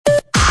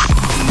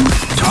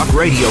Talk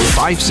Radio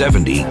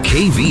 570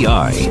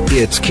 KVI.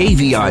 It's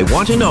KVI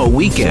Want to Know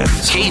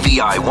Weekends.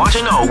 KVI Want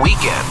to Know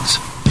Weekends.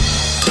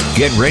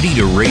 Get ready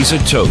to raise a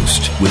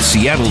toast with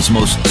Seattle's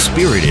most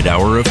spirited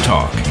hour of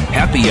talk.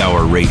 Happy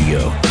Hour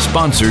Radio,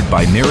 sponsored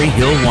by Mary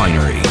Hill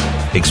Winery.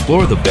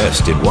 Explore the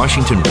best in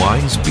Washington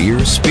wines,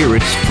 beers,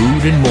 spirits,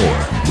 food, and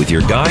more with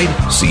your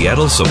guide,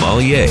 Seattle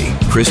sommelier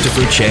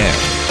Christopher Chan.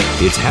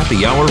 It's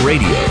Happy Hour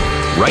Radio,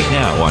 right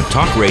now on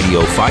Talk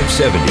Radio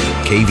 570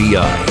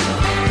 KVI.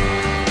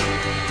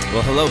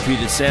 Well, hello,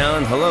 Puget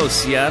Sound. Hello,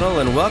 Seattle,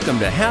 and welcome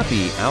to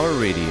Happy Hour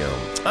Radio.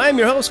 I'm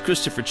your host,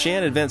 Christopher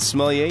Chan, event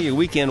sommelier, your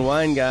weekend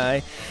wine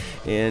guy,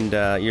 and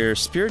your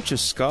spiritual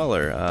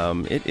scholar.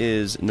 It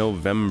is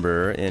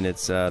November, and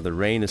it's the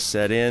rain has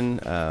set in,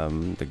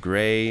 the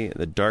gray,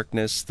 the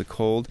darkness, the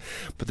cold,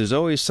 but there's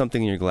always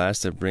something in your glass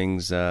that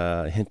brings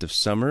a hint of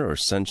summer or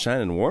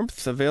sunshine and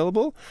warmth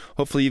available.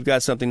 Hopefully you've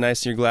got something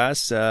nice in your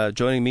glass.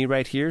 Joining me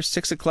right here,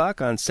 6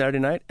 o'clock on Saturday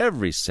night,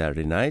 every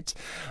Saturday night,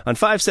 on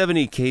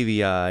 570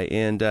 KVI.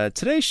 And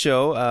today's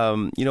show,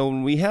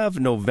 when we have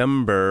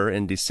November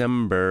and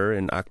December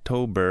and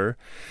October,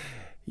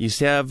 you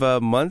have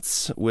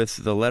months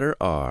with the letter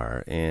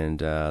R, and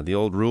the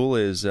old rule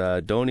is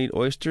don't eat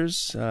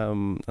oysters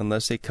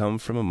unless they come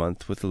from a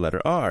month with the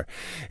letter R.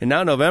 And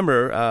now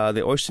November,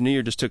 the Oyster New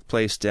Year just took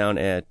place down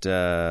at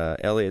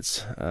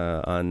Elliott's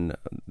on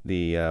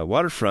the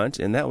waterfront,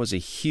 and that was a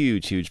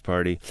huge, huge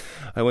party.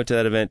 I went to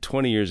that event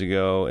 20 years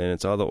ago, and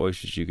it's all the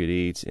oysters you could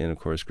eat, and of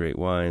course great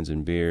wines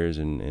and beers,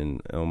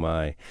 and oh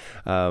my.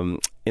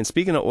 And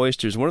speaking of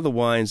oysters, one of the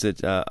wines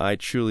that I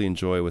truly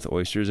enjoy with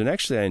oysters, and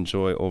actually I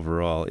enjoy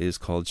overall, is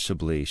called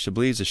Chablis.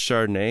 Chablis is a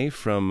Chardonnay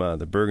from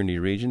the Burgundy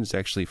region. It's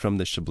actually from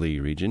the Chablis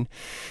region.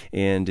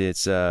 And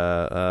it's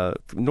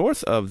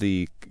north of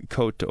the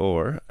Côte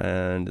d'Or,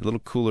 and a little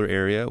cooler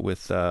area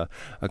with a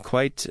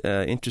quite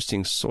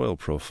interesting soil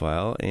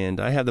profile. And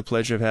I have the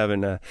pleasure of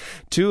having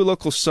two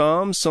local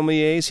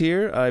sommeliers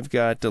here. I've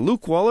got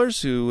Luke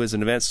Wallers, who is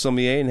an event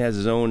sommelier and has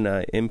his own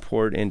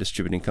import and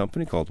distributing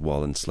company called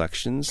Wallen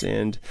Selections,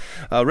 and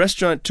a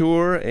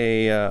restaurateur,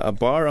 a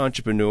bar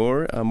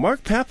entrepreneur.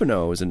 Mark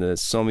Papineau is a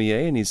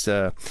sommelier, and he's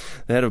the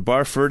head of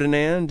Bar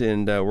Ferdinand,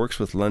 and works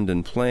with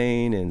London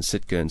Plain and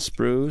Sitka and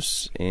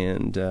Spruce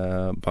and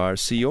Bar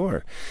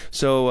Sior.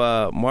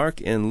 So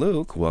Mark and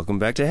Luke, welcome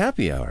back to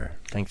Happy Hour.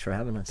 Thanks for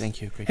having us.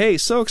 Thank you. Great. Hey,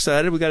 so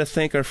excited. We got to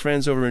thank our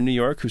friends over in New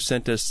York who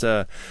sent us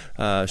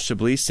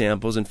Chablis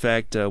samples. In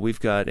fact, we've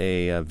got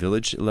a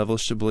village-level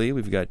Chablis.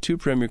 We've got 2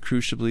 Premier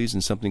Cru Chablis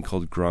and something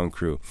called Grand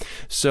Cru.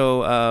 So,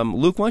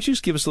 Luke, why don't you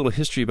just give us a little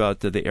history about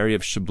the area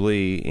of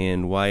Chablis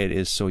and why it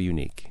is so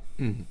unique?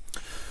 Mm-hmm.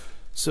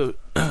 So,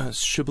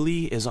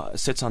 Chablis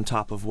sits on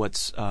top of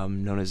what's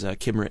known as a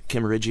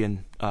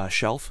Kimmeridgian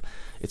shelf.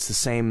 It's the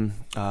same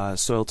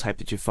soil type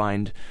that you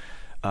find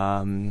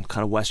kind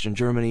of Western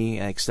Germany,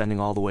 and extending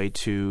all the way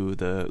to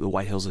the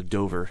White Hills of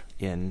Dover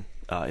in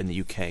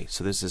the UK.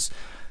 So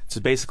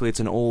basically it's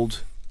an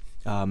old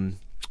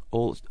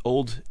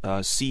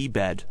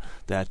seabed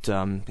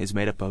that is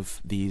made up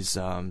of these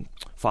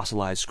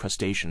fossilized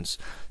crustaceans.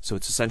 So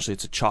it's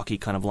a chalky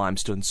kind of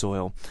limestone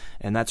soil,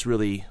 and that's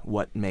really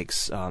what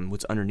makes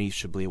what's underneath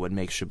Chablis, what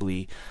makes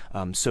Chablis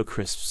so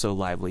crisp, so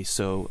lively,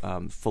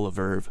 so full of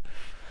verve.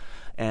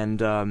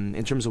 And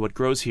in terms of what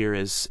grows here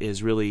is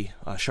really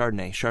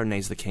Chardonnay. Chardonnay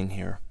is the king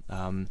here.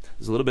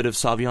 There's a little bit of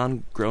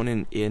Sauvignon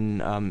grown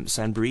in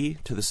Saint-Brie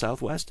to the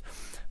southwest,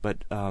 but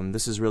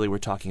this is really, we're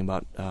talking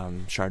about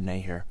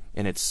Chardonnay here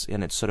in its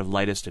sort of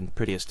lightest and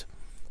prettiest.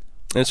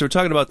 And so we're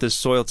talking about this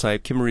soil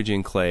type,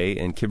 Kimmeridgian clay,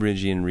 and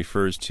Kimmeridgian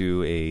refers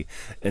to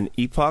an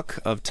epoch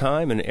of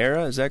time, an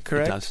era. Is that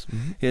correct? It does.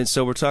 Mm-hmm. And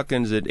so we're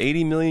talking, is it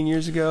 80 million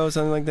years ago,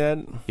 something like that?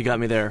 You got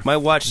me there. My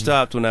watch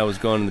stopped when I was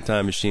going in the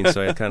time machine,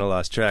 so I kind of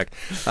lost track.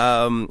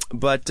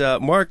 But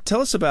Mark,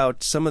 tell us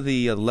about some of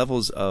the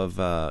levels of,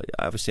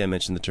 obviously I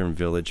mentioned the term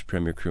village,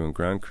 Premier Cru, and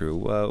Grand Cru.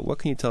 What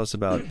can you tell us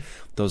about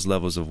those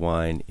levels of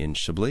wine in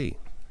Chablis?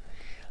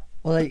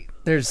 Well,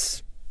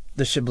 there's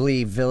the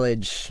Chablis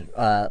Village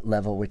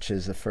level, which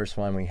is the first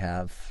one we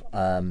have.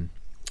 And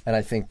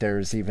I think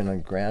there's even a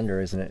grander,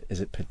 isn't it?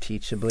 Is it Petit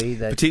Chablis?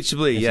 Petit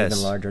Chablis, yes.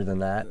 Even larger than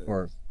that?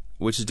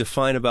 Which is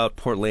defined about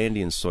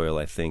Portlandian soil,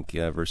 I think,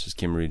 versus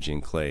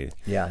Kimmeridgian clay.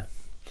 Yeah.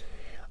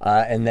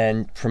 And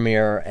then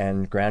Premier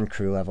and Grand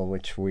Cru level,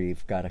 which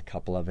we've got a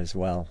couple of as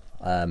well.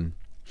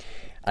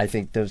 I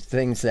think those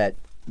things that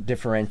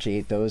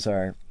differentiate those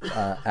are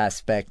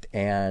aspect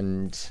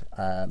and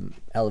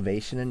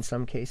elevation in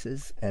some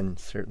cases, and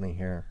certainly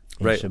here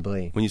in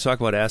Chablis. When you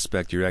talk about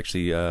aspect, you're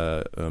actually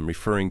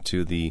referring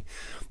to the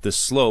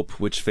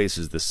slope which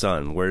faces the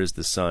sun. Where is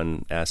the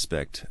sun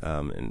aspect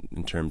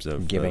in terms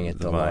of giving it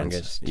the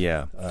longest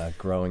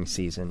growing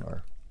season?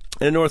 Or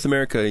in North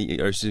America,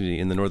 or excuse me,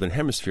 in the northern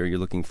hemisphere, you're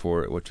looking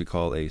for what we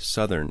call a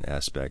southern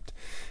aspect.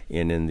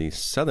 And in the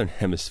southern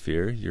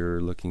hemisphere, you're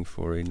looking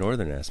for a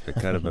northern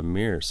aspect, kind of a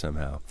mirror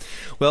somehow.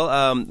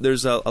 Well,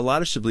 there's a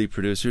lot of Chablis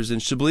producers,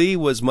 and Chablis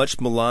was much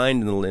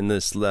maligned in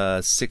this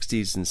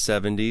 60s and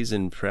 70s,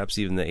 and perhaps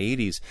even the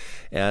 80s,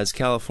 as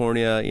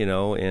California,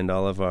 and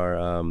all of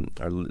our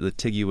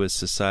litigious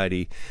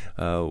society,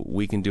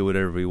 we can do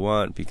whatever we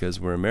want because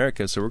we're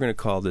America. So we're going to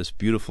call this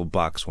beautiful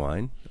box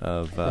wine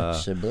of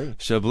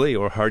Chablis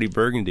or Hardy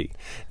Burgundy.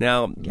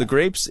 Now, the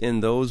grapes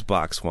in those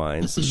box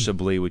wines, the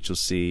Chablis, which you'll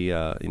see,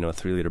 a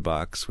 3-liter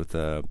box with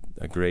a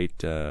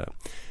great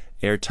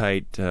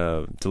airtight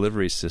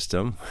delivery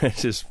system,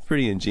 which is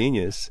pretty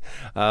ingenious.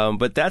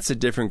 But that's a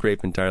different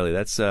grape entirely.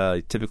 That's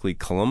typically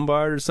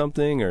Colombard or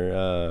something,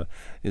 or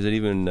is it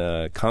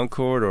even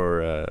Concord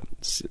or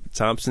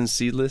Thompson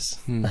Seedless?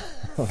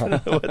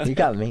 You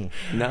got me.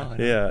 No.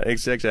 Yeah,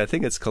 exactly. I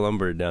think it's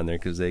Colombard down there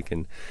because they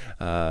can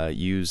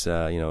use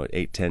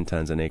 8-10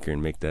 tons an acre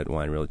and make that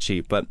wine real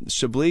cheap. But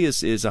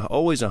Chablis is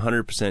always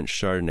 100%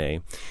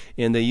 Chardonnay,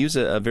 and they use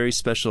a very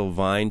special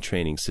vine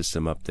training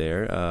system up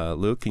there.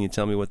 Luke, can you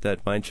tell me what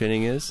that vine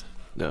training is?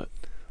 Are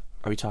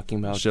we talking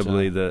about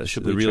Chablis, the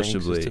real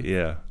Chablis? System?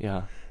 Yeah.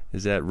 Yeah.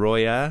 Is that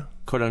Royat?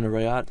 Cordon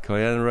Royat.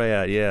 Cordon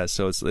Royat, yeah.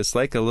 So it's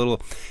like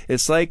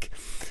it's like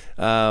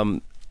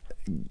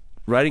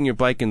riding your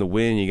bike in the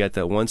wind. You got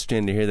that one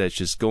strand here that's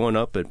just going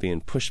up but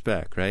being pushed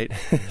back, right?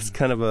 It's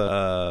kind of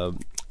a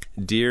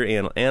deer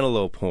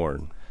antelope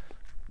horn.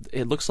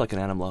 It looks like an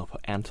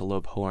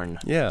antelope horn.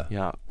 Yeah.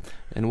 Yeah.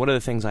 And one of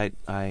the things I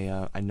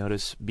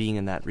notice being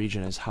in that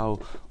region is how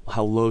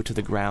low to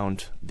the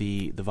ground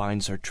the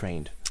vines are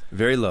trained.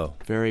 Very low.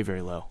 Very,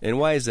 very low. And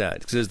why is that?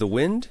 Because there's the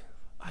wind?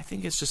 I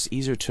think it's just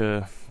easier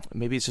to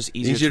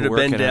work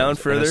bend down in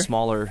further? a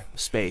smaller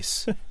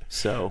space.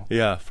 So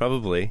yeah,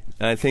 probably.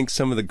 And I think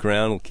some of the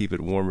ground will keep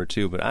it warmer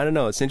too. But I don't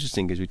know. It's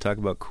interesting because we talk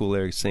about cool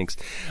air sinks.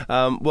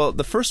 Well,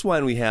 the first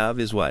wine we have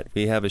is what?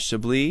 We have a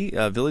Chablis,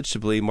 Village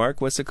Chablis.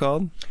 Mark, what's it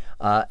called?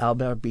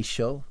 Albert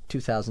Bichot,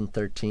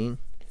 2013.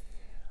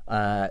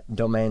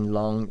 Domaine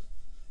Long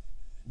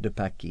de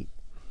Paquis.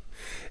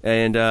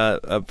 And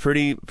a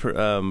pretty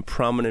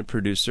prominent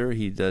producer.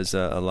 He does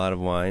a lot of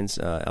wines,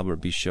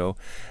 Albert Bichot.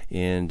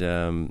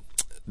 And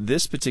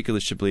this particular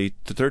Chablis,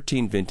 the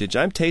 13 vintage,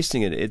 I'm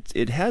tasting it.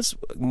 It has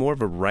more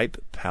of a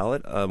ripe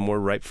palate, more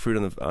ripe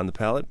fruit on the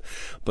palate,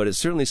 but it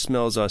certainly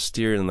smells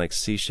austere and like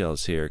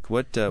seashells here.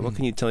 What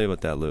can you tell me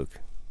about that,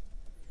 Luke?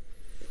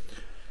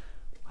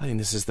 I think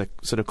this is the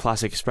sort of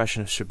classic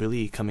expression of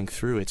Chablis coming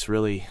through. It's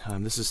really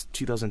this is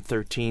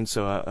 2013,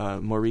 so a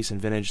more recent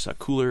vintage, a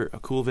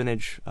cool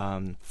vintage.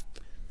 You're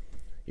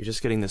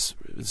just getting this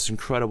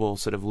incredible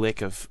sort of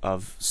lick of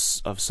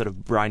sort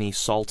of briny,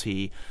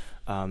 salty,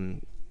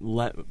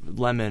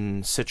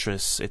 lemon,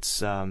 citrus. It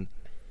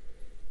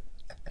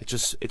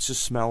just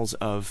smells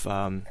of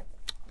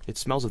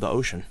the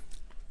ocean.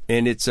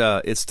 And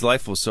it's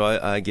delightful. So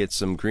I get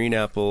some green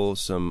apple,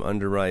 some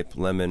underripe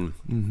lemon,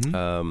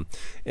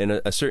 and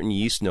a certain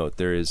yeast note.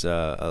 There is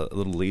a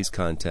little lees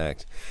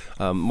contact.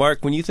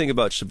 Mark, when you think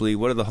about Chablis,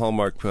 what are the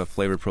hallmark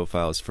flavor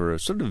profiles for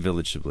sort of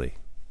Village Chablis?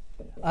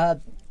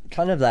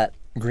 Kind of that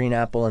green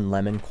apple and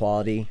lemon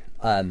quality.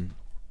 I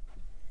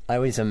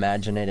always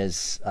imagine it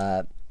as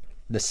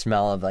the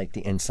smell of like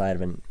the inside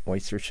of an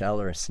oyster shell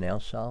or a snail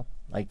shell,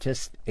 like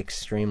just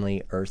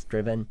extremely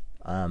earth-driven.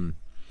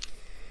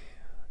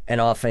 And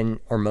often,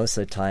 or most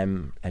of the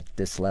time at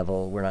this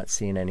level, we're not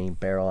seeing any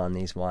barrel on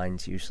these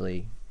wines.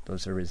 Usually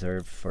those are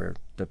reserved for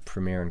the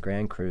Premier and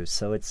Grand Crus.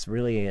 So it's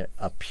really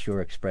a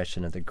pure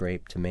expression of the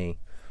grape to me,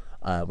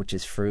 which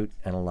is fruit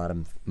and a lot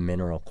of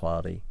mineral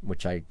quality,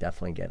 which I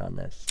definitely get on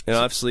this. And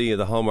obviously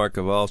the hallmark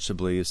of all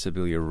Chablis is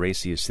typically a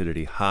racy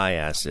acidity, high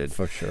acid.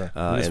 For sure.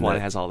 This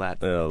wine has all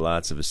that.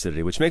 Lots of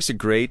acidity, which makes it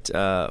great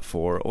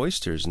for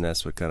oysters, and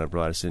that's what kind of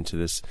brought us into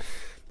this.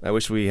 I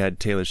wish we had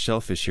Taylor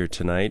Shellfish here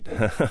tonight.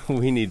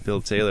 We need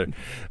Bill Taylor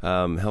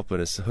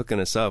hooking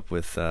us up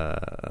with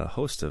a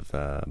host of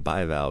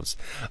bivalves.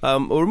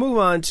 We'll move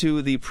on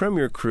to the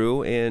Premier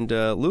Cru. And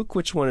Luke,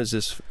 which one is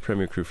this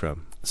Premier Cru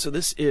from? So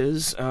this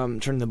is,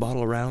 turning the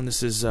bottle around,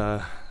 this is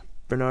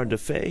Bernard de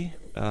Fay,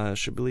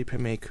 Chablis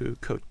Premier Cru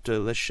Côte de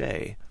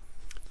Lachey.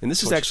 And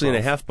this is actually in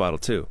a half bottle,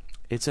 too.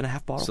 It's in a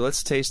half bottle. So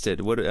let's taste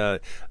it. What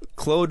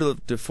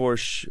Claude de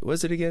Forche, what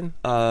is it again?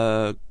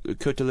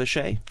 Côte de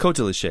Lachey. Côte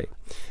de Lachey.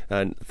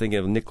 Thinking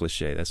of Nick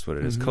Lachey, that's what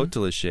it is. Côte de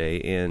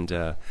Lachey. And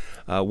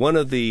one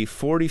of the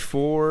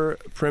 44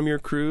 Premier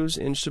Crus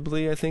in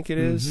Chablis, I think it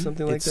is,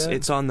 something like that.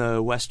 It's on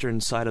the western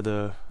side of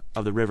the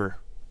river.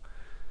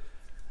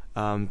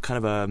 Kind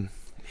of a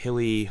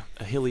hilly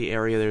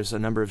area. There's a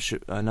number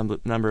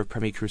of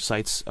Premier Cru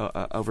sites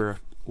over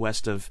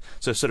west of,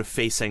 so sort of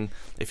facing,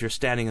 if you're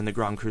standing in the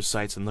Grand Cru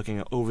sites and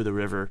looking over the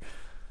river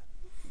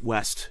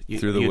west,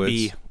 you'd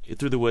be in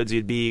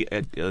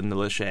the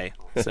Lachey.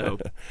 So,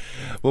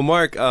 well,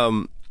 Mark,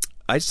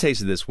 I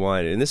tasted this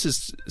wine, and this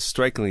is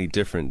strikingly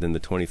different than the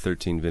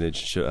 2013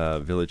 vintage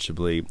Village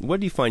Chablis. What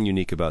do you find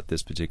unique about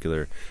this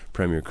particular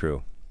Premier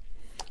Cru?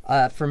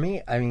 For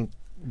me, I mean,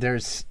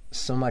 there's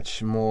so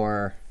much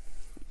more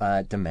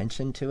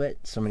dimension to it,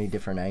 so many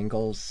different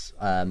angles.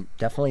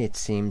 Definitely it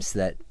seems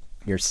that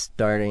you're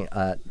starting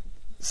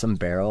some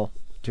barrel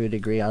to a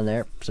degree on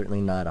there,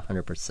 certainly not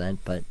 100%,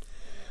 but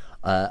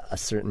a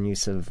certain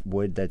use of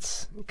wood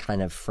that's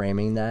kind of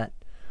framing that.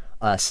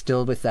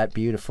 Still with that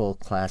beautiful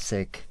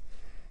classic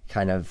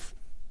kind of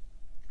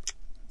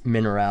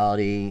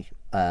minerality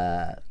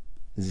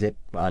zip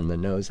on the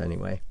nose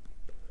anyway.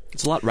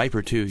 It's a lot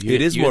riper too.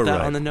 It is more get that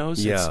ripe on the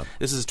nose. Yeah.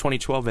 This is a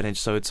 2012 vintage,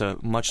 so it's a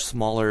much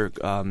smaller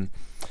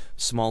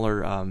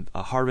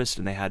harvest,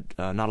 and they had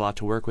not a lot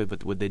to work with.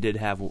 But what they did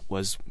have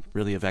was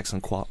really of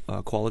excellent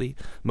quality,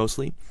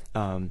 mostly.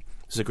 This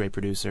is a great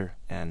producer,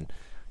 and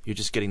you're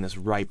just getting this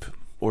ripe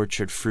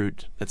orchard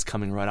fruit that's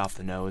coming right off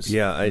the nose.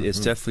 Yeah, it's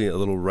definitely a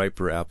little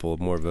riper apple,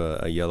 more of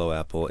a yellow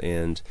apple,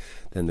 and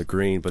than the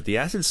green. But the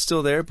acid's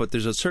still there, but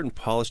there's a certain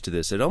polish to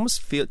this. It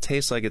almost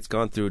tastes like it's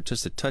gone through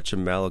just a touch of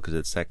mallow because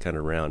it's that kind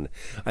of round.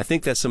 I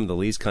think that's some of the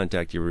lees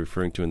contact you're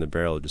referring to in the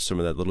barrel, just some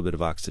of that little bit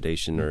of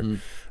oxidation, or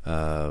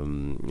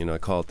I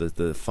call it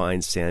the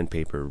fine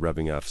sandpaper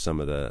rubbing off some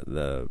of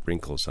the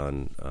wrinkles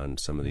on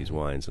some of these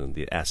wines, and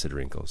the acid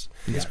wrinkles.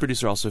 Yeah. This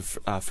producer also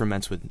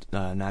ferments with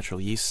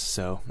natural yeast,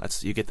 so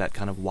you get that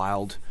kind of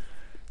some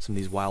of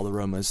these wild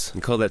aromas.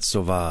 We call that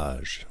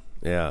sauvage.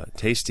 Yeah,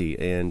 tasty.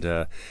 And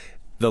the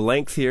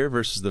length here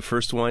versus the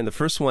first wine. The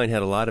first wine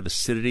had a lot of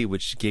acidity,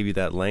 which gave you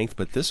that length,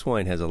 but this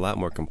wine has a lot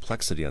more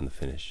complexity on the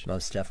finish.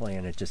 Most definitely,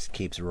 and it just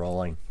keeps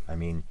rolling. I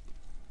mean,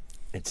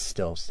 it's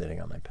still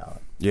sitting on my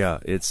palate. Yeah,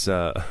 it's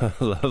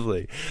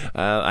lovely.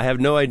 I have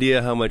no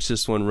idea how much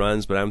this one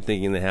runs, but I'm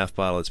thinking the half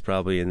bottle, it's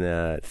probably in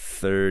that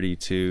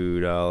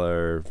 $32,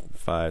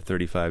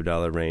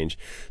 $35 range.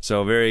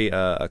 So very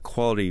a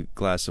quality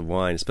glass of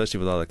wine, especially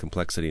with all the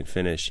complexity and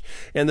finish.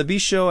 And the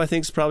Bichot, I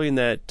think, is probably in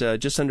that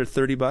just under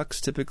 $30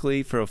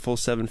 typically for a full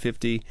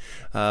 750.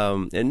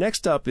 And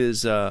next up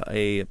is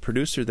a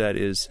producer that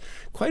is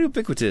quite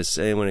ubiquitous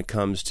when it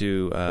comes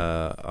to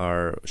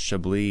our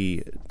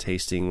Chablis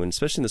tasting,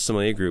 especially in the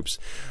sommelier groups.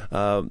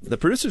 The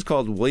producer is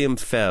called William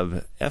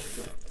Fevre,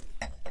 F-E-V-R-E,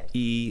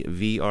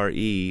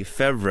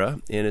 Fevre,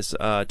 and it's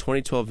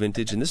 2012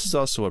 vintage, and this is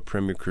also a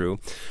Premier Cru.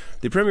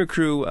 The Premier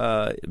Cru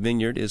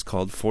vineyard is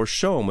called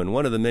Forchaume, and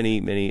one of the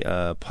many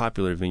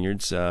popular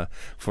vineyards,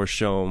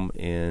 Forchaume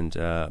and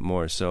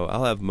more. So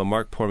I'll have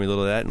Mark pour me a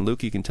little of that, and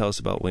Luke, you can tell us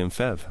about William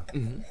Fevre.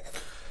 Mm-hmm.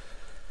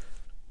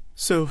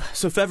 So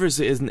Fevre is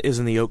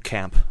in the oak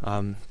camp.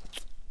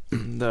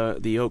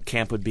 The oak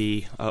camp would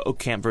be oak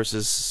camp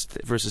versus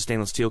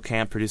stainless steel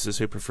camp. Producers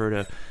who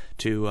prefer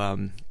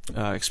to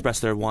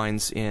express their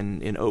wines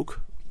in oak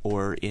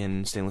or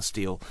in stainless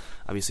steel.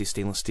 Obviously,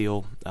 stainless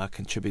steel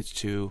contributes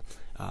to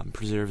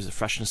preserves the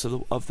freshness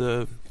of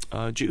the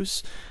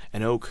juice,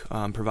 and oak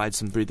provides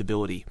some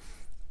breathability.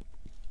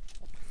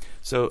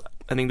 So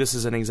I think this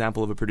is an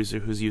example of a producer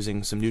who's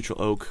using some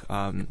neutral oak.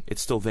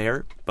 It's still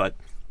there, but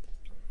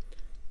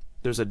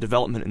there's a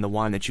development in the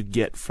wine that you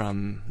get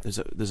from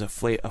there's a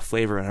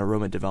flavor and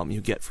aroma development you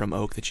get from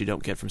oak that you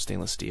don't get from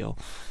stainless steel.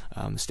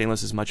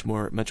 Stainless is much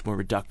more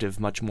reductive,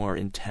 much more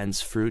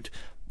intense fruit,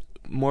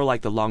 more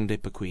like the Langue de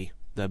Pécuy,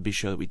 the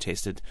Bichot that we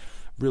tasted.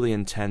 Really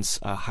intense,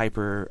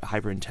 hyper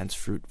intense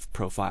fruit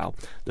profile.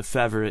 The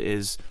Fevre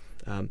is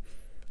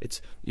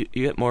you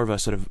get more of a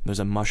sort of, there's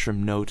a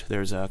mushroom note.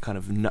 There's a kind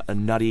of a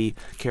nutty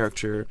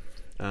character.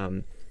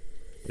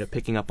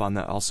 Picking up on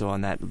that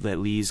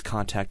lees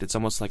contact. It's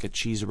almost like a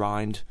cheese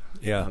rind.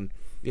 Yeah.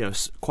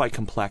 Quite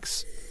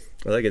complex.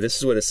 I like it. This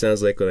is what it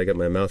sounds like when I got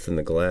my mouth in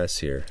the glass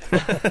here.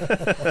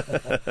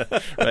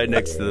 Right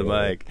next to the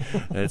mic.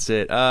 That's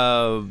it.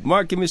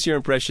 Mark, give us your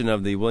impression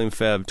of the William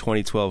Fevre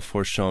 2012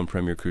 Forchaume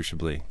Premier Cru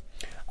Chablis.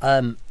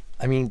 I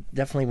mean,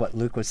 definitely what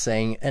Luke was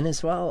saying. And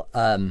as well,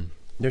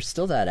 there's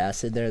still that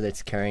acid there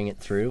that's carrying it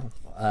through.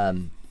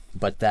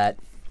 But that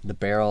the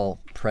barrel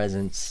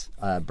presence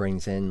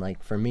brings in,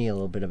 like, for me, a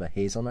little bit of a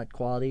hazelnut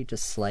quality,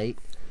 just slight.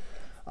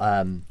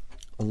 A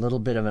little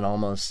bit of an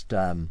almost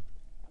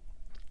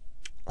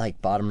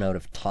like bottom note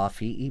of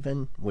toffee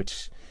even,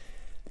 which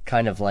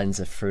kind of lends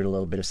the fruit a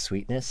little bit of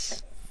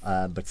sweetness,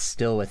 but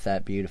still with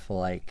that beautiful,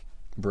 like,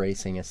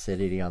 bracing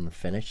acidity on the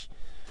finish.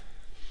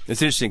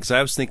 It's interesting because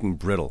I was thinking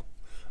brittle.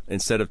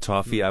 Instead of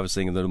toffee, I was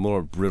thinking a little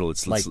more brittle.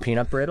 It's like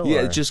peanut brittle?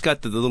 Yeah, or? It just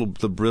got the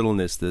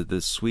brittleness,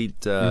 the sweet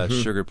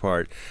sugar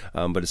part,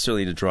 but it's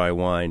certainly a dry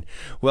wine.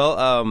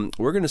 Well,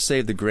 we're going to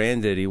save the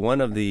Granddaddy,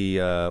 one of the,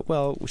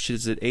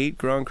 is it 8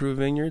 Grand Cru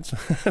vineyards,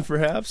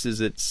 perhaps?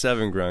 Is it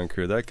 7 Grand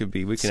Cru? That could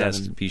be. We can 7.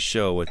 ask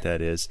Bichot what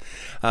that is.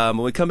 When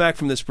we come back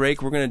from this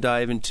break, we're going to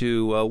dive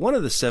into one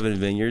of the 7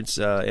 vineyards,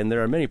 and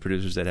there are many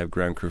producers that have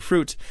Grand Cru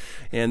fruit,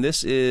 and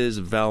this is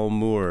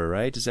Valmour,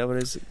 right? Is that what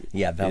it is?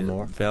 Yeah,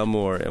 Valmour.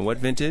 Valmour. And what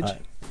vintage?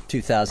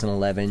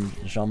 2011,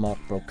 Jean-Marc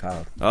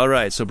Brocard. All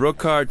right, so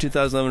Brocard,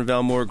 2011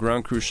 Valmour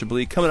Grand Cru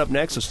Chablis coming up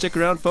next. So stick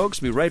around,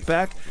 folks. We'll be right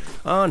back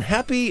on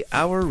Happy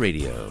Hour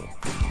Radio.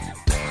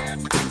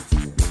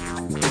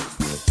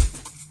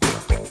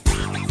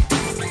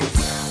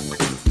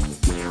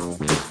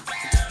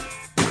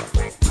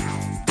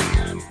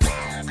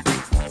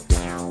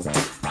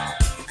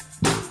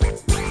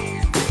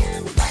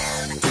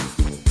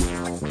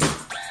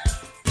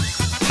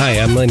 Hi,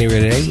 I'm Lenny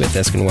Renee with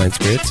Eskin Wine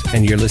Spirits,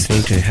 and you're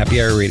listening to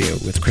Happy Hour Radio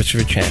with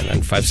Christopher Chan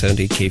on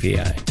 570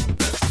 KVI.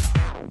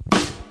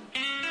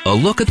 A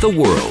look at the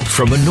world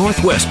from a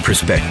Northwest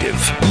perspective.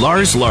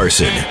 Lars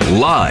Larson,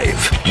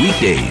 live,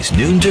 weekdays,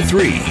 noon to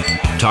 3.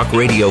 Talk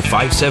Radio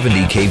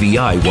 570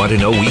 KVI Want to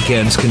Know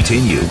Weekends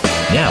continue.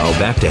 Now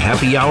back to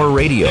Happy Hour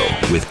Radio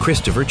with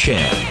Christopher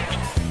Chan.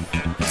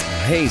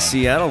 Hey,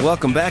 Seattle,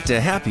 welcome back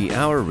to Happy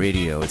Hour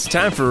Radio. It's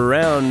time for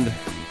round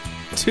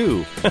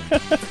 2.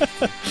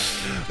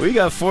 We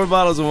got 4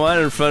 bottles of wine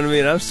in front of me,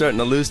 and I'm starting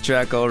to lose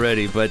track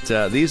already. But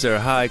these are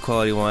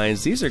high-quality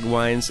wines. These are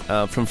wines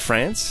from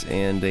France,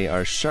 and they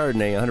are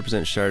Chardonnay,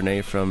 100%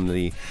 Chardonnay from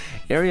the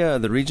area,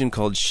 the region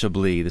called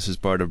Chablis. This is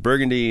part of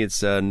Burgundy.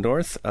 It's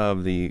north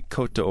of the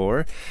Côte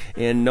d'Or,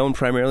 and known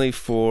primarily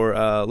for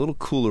a little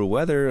cooler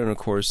weather, and of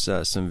course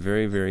some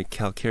very, very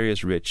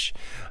calcareous, rich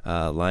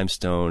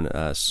limestone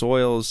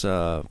soils,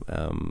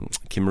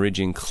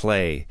 Kimmeridgian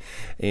clay.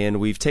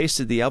 And we've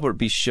tasted the Albert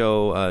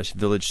Bichot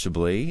Village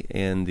Chablis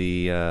and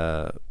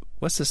the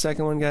what's the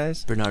second one,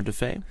 guys? Bernard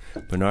Dufay.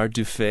 Bernard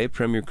Dufay,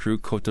 Premier Cru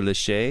Côte de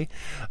Léché.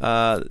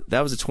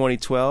 That was a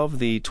 2012.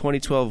 The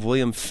 2012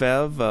 William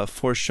Febvre,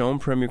 Fourchon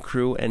Premier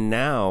Cru. And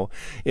now,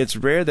 it's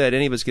rare that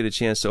any of us get a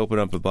chance to open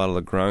up a bottle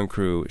of Grand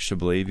Cru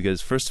Chablis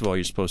because, first of all,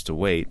 you're supposed to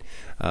wait.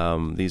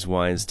 These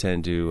wines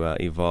tend to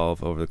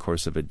evolve over the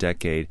course of a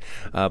decade.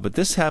 But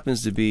this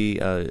happens to be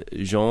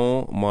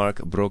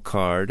Jean-Marc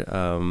Brocard,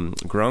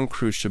 Grand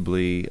Cru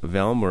Chablis,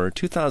 Velmur,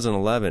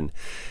 2011.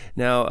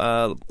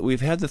 Now,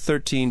 we've had the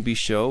 13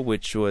 Bichot,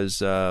 which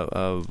was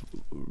average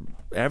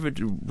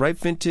ripe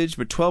vintage,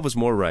 but 12 was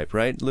more ripe,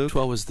 right, Luke?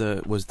 12 was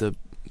the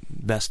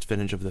best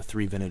vintage of the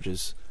 3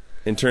 vintages.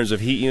 In terms of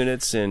heat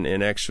units and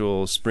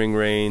actual spring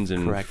rains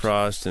and Correct.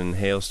 Frost and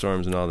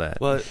hailstorms and all that.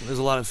 Well, there's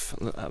a lot of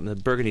the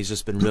Burgundy's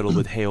just been riddled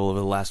with hail over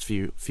the last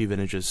few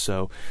vintages.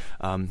 So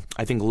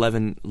I think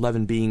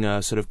 11 being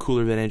a sort of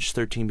cooler vintage,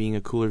 13 being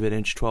a cooler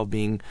vintage, 12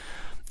 being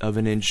a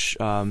vintage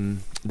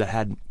that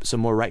had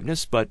some more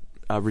ripeness, but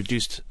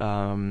reduced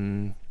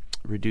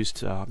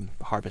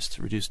harvest,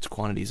 reduced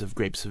quantities of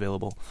grapes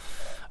available.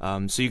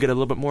 So you get a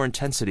little bit more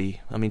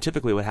intensity. I mean,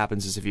 typically what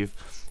happens is if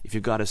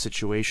you've got a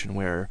situation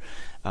where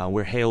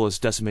hail has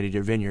decimated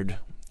your vineyard,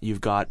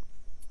 you've got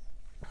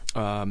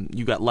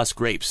less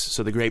grapes.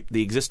 So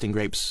the existing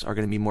grapes are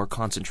going to be more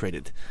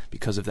concentrated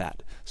because of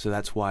that. So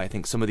that's why I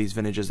think some of these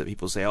vintages that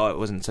people say, oh, it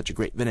wasn't such a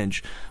great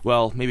vintage.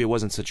 Well, maybe it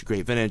wasn't such a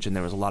great vintage, and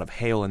there was a lot of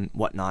hail and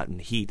whatnot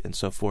and heat and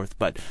so forth.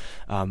 But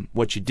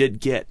what you did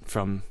get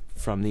from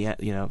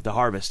the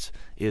harvest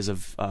is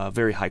of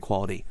very high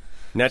quality.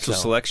 Natural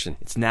selection.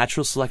 It's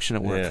natural selection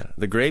at work. Yeah.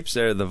 The grapes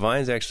the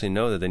vines actually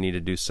know that they need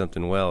to do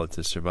something well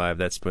to survive.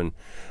 That's been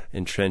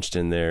entrenched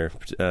in their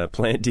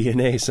plant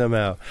DNA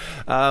somehow.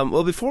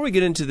 Well, before we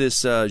get into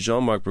this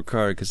Jean-Marc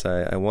Brocard, because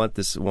I want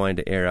this wine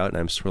to air out, and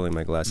I'm swirling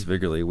my glass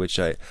vigorously, which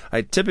I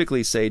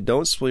typically say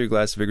don't swirl your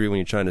glass vigorously when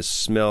you're trying to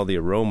smell the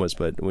aromas,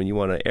 but when you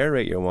want to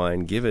aerate your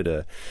wine, give it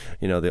the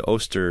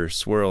Oster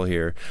swirl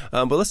here.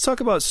 But let's talk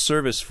about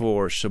service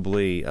for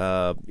Chablis.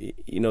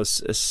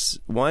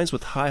 Wines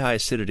with high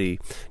acidity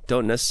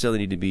don't necessarily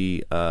need to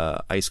be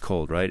ice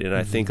cold, right? And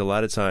I think a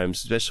lot of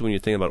times, especially when you're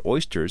thinking about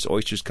oysters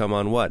come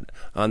on what?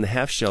 On the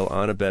half shell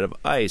on a bed of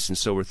ice. And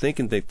so we're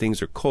thinking that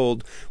things are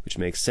cold, which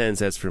makes sense.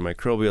 That's for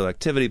microbial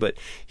activity. But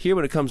here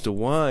when it comes to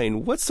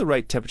wine, what's the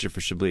right temperature for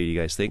Chablis, you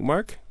guys think,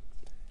 Mark?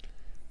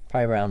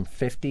 Probably around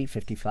 50,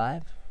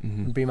 55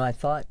 would be my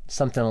thought.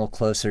 Something a little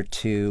closer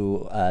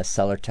to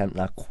cellar temp,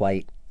 not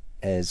quite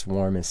as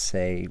warm as,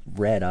 say,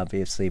 red,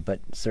 obviously, but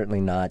certainly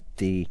not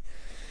the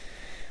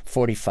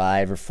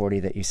 45 or 40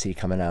 that you see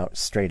coming out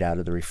straight out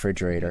of the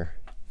refrigerator.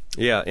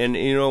 Yeah, and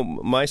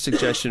my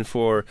suggestion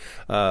for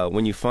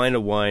when you find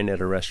a wine at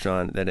a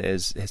restaurant that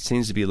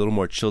seems to be a little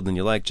more chilled than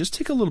you like, just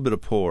take a little bit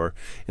of pour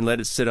and let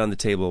it sit on the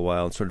table a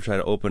while and sort of try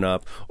to open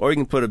up. Or you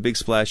can put a big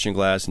splash in your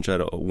glass and try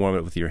to warm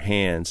it with your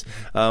hands.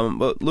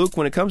 But Luke,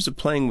 when it comes to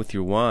playing with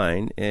your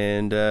wine,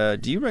 and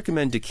do you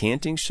recommend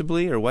decanting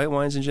Chablis or white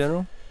wines in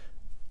general?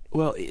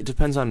 Well, it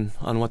depends on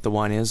what the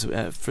wine is.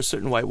 For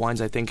certain white wines,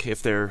 I think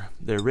if they're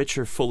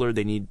richer, fuller,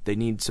 they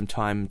need some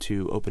time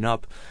to open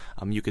up.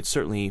 You could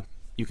certainly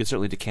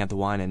decant the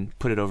wine and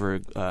put it over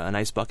an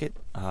ice bucket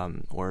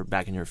or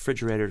back in your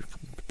refrigerator,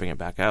 bring it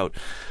back out.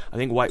 I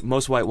think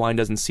most white wine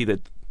doesn't see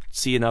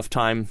enough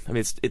time. I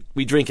mean,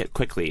 we drink it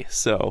quickly,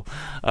 so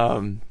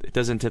it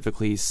doesn't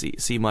typically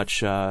see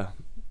much.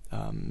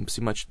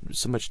 So much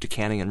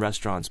decanting in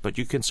restaurants, but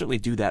you can certainly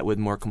do that with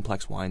more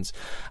complex wines.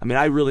 I mean,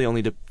 I really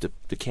only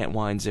decant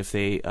wines if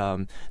they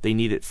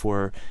need it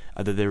for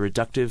either they're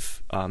reductive,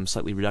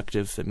 slightly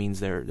reductive. That means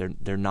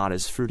they're not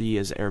as fruity,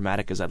 as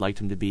aromatic as I'd like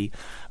them to be.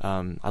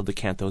 I'll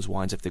decant those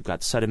wines if they've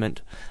got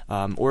sediment,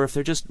 or if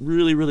they're just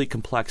really, really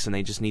complex and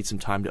they just need some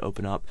time to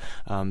open up.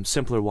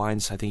 Simpler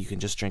wines, I think you can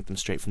just drink them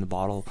straight from the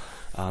bottle.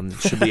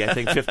 Should be, I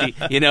think,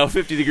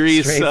 50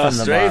 degrees. Straight from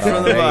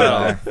the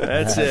bottle.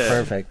 That's it.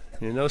 Perfect.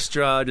 No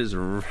straw, just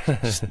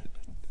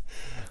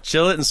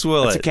Chill it and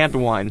swill That's it. a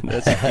camping wine.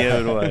 That's a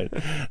camping wine.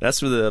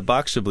 That's where the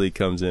box Chablis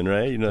comes in,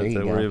 right? You don't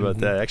have to worry about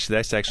that. Actually,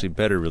 that's actually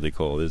better really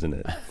cold, isn't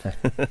it?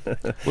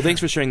 Well,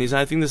 thanks for sharing these.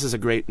 I think this is a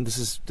great.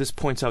 This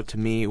points out to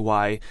me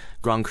why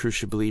Grand Cru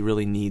Chablis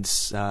really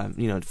needs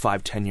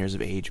 5-10 years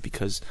of age,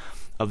 because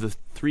of the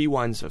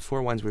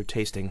 4 wines we're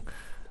tasting,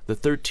 the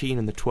 13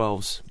 and the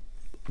 12s,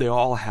 they're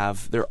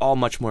all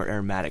much more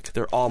aromatic.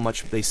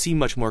 They seem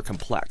much more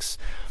complex.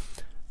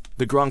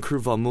 The Grand Cru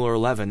Valmour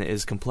 11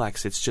 is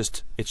complex. It's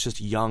just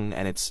young,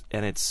 and it's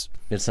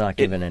not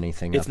giving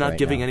anything up. It's not right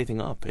giving now. anything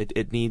up.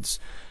 It needs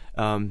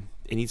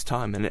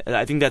time, and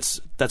I think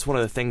that's one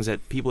of the things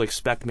that people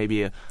expect.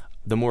 Maybe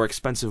the more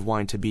expensive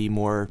wine to be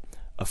more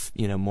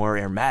more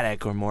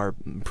aromatic or more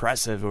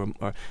impressive, or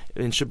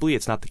in Chablis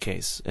it's not the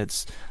case.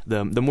 It's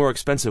the more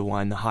expensive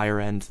wine, the higher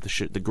end,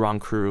 the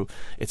Grand Cru.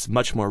 It's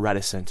much more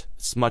reticent.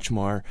 It's much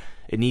more.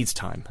 It needs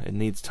time. It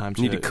needs time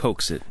to. You need to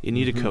coax it. You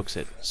need to coax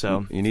it.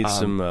 So you need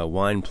some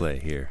wine play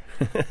here.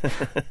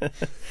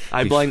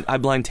 I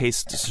blind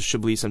taste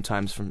Chablis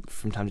sometimes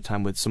from time to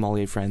time with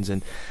sommelier friends,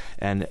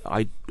 and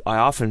I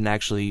often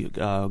actually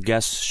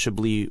guess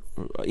Chablis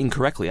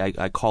incorrectly.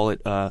 I call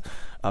it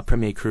a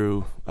Premier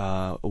Cru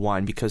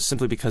wine because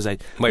I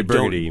White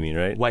Burgundy, you mean,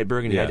 right? White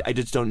Burgundy. Yeah. I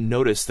just don't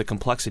notice the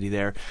complexity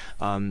there,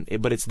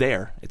 but it's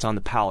there. It's on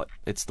the palate.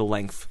 It's the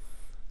length.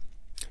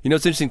 You know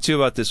what's interesting too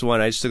about this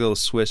wine? I just took a little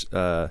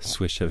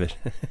swish of it.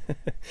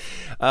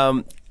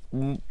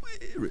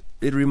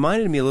 It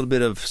reminded me a little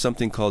bit of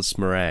something called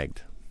Smaragd.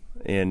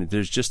 And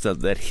there's just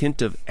that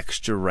hint of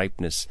extra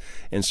ripeness.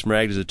 And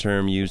Smaragd is a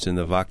term used in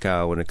the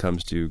Wachau when it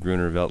comes to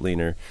Gruner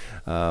Veltliner,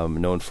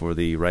 known for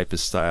the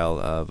ripest style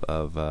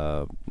of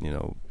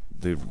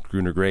the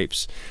Gruner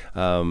grapes.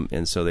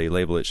 And so they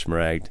label it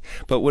Smaragd.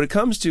 But when it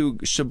comes to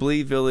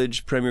Chablis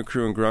Village, Premier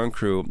Cru, and Grand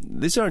Cru,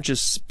 these aren't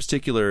just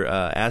particular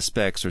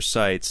aspects or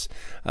sites.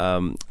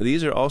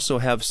 These are also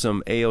have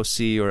some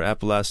AOC or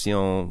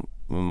Appellation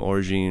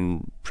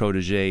Origine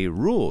Protégée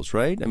rules,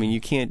 right? I mean,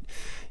 you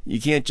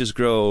can't just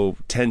grow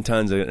 10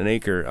 tons an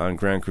acre on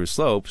Grand Cru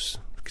slopes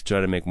to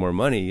try to make more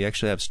money. You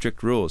actually have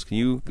strict rules. Can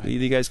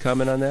you guys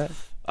comment on that?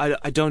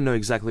 I don't know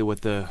exactly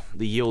what the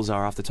yields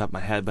are off the top of my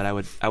head, but I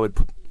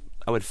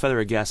would feather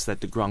a guess that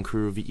the Grand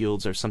Cru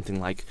yields are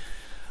something like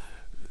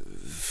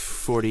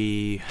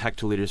 40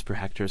 hectoliters per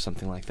hectare,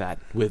 something like that,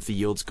 with the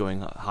yields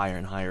going higher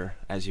and higher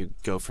as you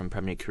go from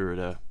Premier Cru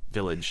to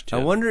Village to.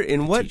 I wonder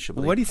what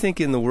Chablis. do you think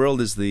in the world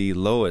is the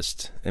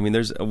lowest? I mean,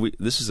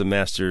 this is a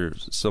master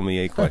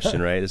sommelier question,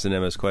 right? It's an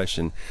MS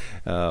question.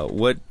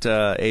 What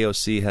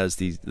AOC has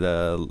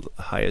the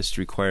highest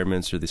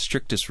requirements or the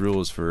strictest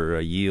rules for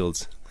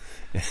yields?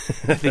 I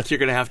think you're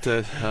going to have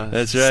to.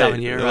 That's right.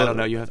 Savennier, I don't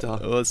know. You have to.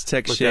 Well, let's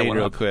text Shane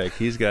real quick.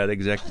 He's got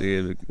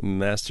executive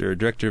master or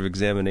director of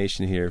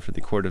examination here for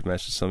the Court of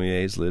Master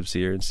Sommeliers. Lives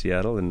here in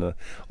Seattle, and the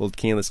old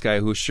canless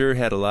guy who sure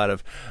had a lot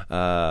of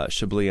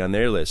Chablis on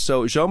their list.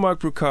 So Jean-Marc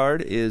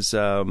Brucard is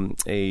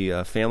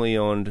a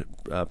family-owned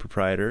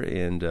proprietor,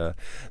 and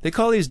they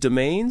call these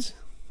domains.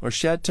 Or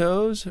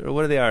chateaus, or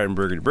what are they in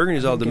Burgundy?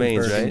 Burgundy's all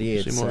domains, Burgundy,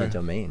 right? It's a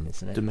domain,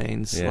 isn't it?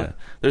 Domains. Yeah.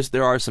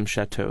 There are some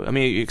chateaux. I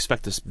mean, you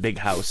expect this big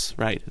house,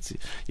 right?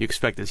 You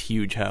expect this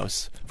huge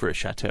house for a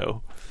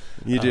chateau.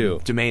 You do.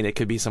 Domain, it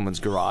could be someone's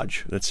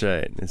garage. That's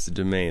right. It's a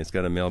domain. It's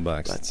got a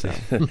mailbox.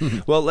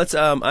 But, well, let's.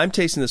 I'm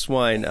tasting this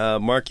wine.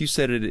 Mark, you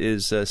said it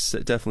is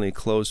definitely a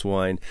closed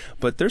wine,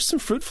 but there's some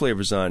fruit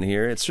flavors on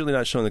here. It's certainly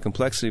not showing the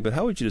complexity. But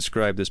how would you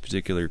describe this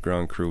particular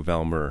Grand Cru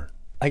Valmour?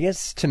 I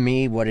guess to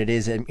me what it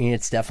is, I mean,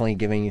 it's definitely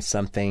giving you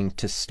something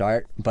to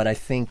start, but I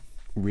think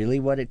really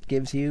what it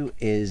gives you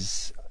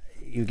is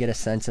you get a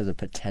sense of the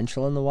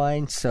potential in the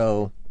wine.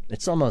 So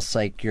it's almost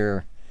like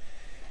you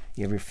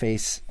have your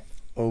face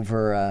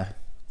over,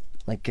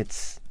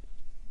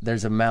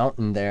 there's a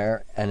mountain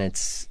there and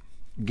it's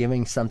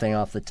giving something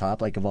off the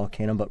top like a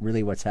volcano, but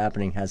really what's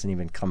happening hasn't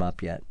even come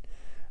up yet.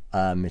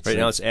 Right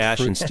now it's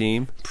ash and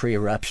steam.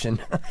 Pre-eruption.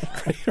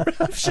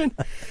 Pre-eruption.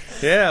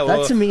 Yeah,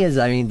 well. That to me is,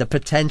 the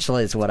potential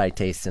is what I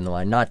taste in the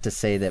wine. Not to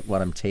say that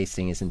what I'm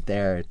tasting isn't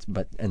there,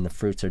 and the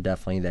fruits are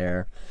definitely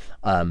there.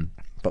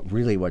 But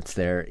really what's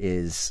there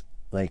is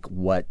like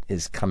what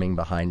is coming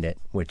behind it,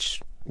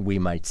 which we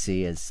might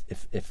see as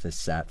if this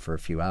sat for a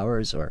few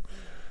hours or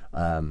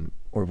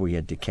we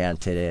had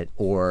decanted it,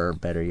 or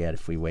better yet,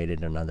 if we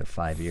waited another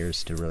 5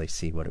 years to really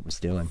see what it was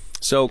doing.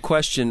 So,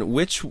 question,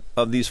 which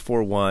of these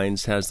 4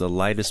 wines has the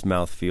lightest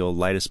mouthfeel,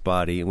 lightest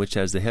body, and which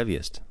has the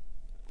heaviest?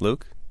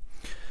 Luke?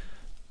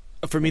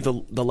 For me, the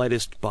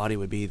lightest body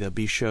would be the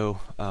Bichot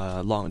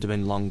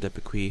Domaine Long de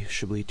Pécuy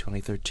Chablis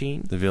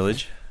 2013. The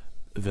Village?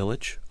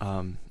 Village.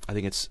 I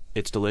think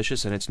it's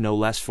delicious, and it's no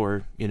less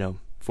for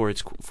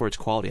its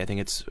quality. I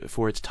think it's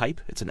for its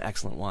type. It's an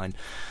excellent wine.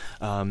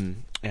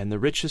 And the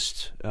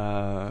richest,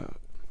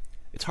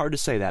 it's hard to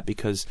say that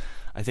because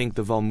I think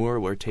the Valmour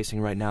we're tasting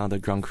right now, the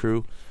Grand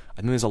Cru, I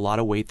think there's a lot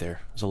of weight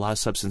there. There's a lot of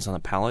substance on the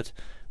palate,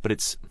 but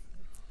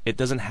it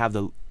doesn't have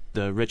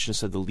the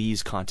richness of the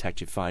Lise contact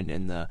you find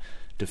in the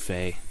De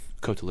Fay,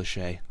 Côte de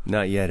Lachey.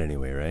 Not yet,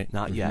 anyway, right?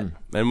 Not yet.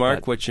 And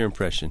Mark, what's your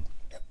impression?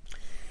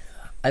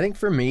 I think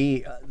for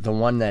me, the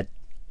one that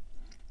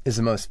is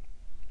the most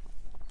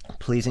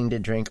pleasing to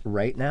drink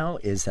right now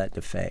is that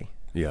De Fay.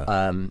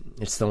 Yeah.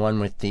 It's the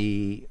one with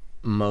the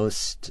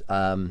most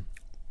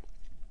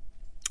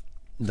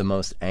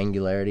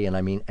angularity, and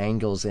I mean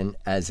angles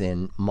as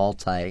in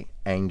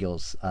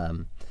multi-angles.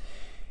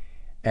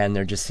 And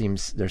there just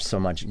seems there's so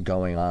much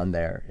going on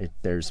there.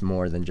 There's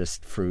more than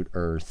just fruit,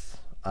 earth,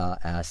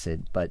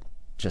 acid, but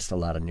just a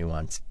lot of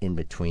nuance in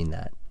between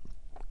that.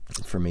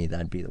 For me,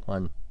 that'd be the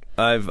one.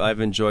 I've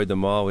enjoyed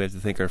them all. We have to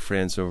thank our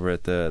friends over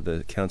at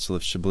the Council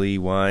of Chablis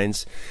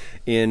Wines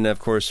in, of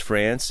course,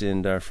 France,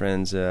 and our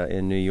friends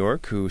in New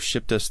York who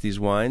shipped us these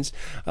wines.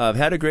 I've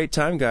had a great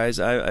time, guys.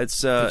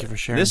 Thank you for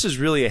sharing. This is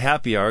really a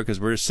happy hour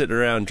because we're sitting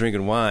around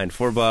drinking wine,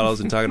 4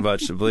 bottles, and talking about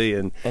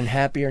Chablis. And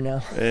happier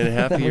now. And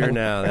happier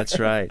now. That's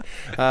right.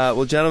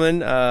 Well, gentlemen,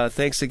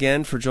 thanks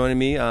again for joining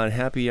me on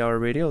Happy Hour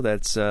Radio.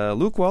 That's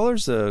Luke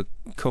Wallers, the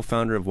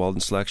co-founder of Walden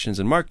Selections,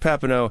 and Mark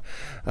Papineau,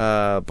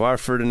 Bar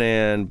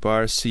Ferdinand,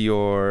 Bar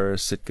Sior,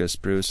 Sitka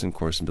Spruce, and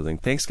Corson Building.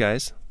 Thanks,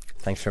 guys.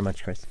 Thanks very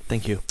much, Chris.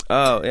 Thank you.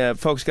 Oh, yeah,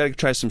 folks, got to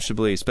try some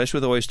Chablis, especially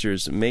with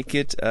oysters. Make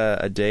it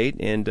a date,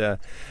 and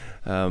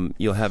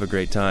you'll have a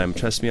great time.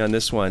 Trust me on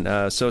this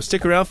one. So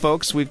stick around,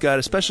 folks. We've got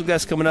a special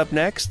guest coming up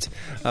next,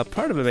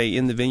 part of a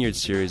In the Vineyard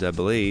series, I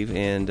believe,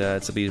 and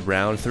it'll be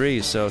round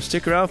 3. So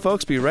stick around,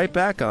 folks. Be right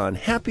back on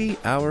Happy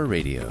Hour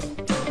Radio.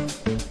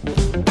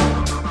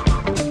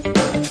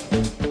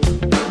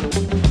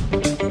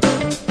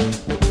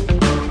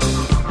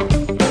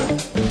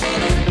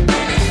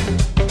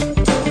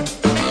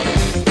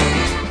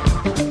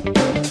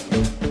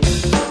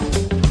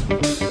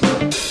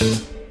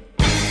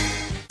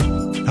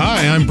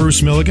 I'm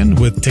Bruce Milligan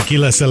with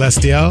Tequila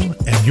Celestial,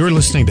 and you're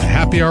listening to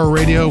Happy Hour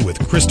Radio with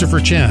Christopher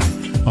Chan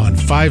on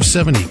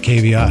 570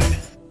 KVI.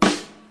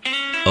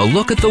 A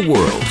look at the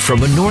world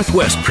from a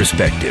Northwest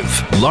perspective.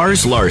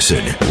 Lars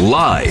Larson,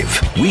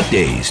 live,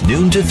 weekdays,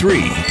 noon to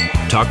 3.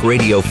 Talk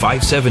Radio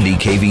 570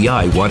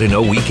 KVI Want to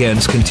Know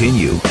Weekends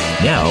continue.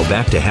 Now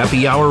back to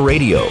Happy Hour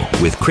Radio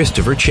with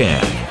Christopher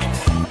Chan.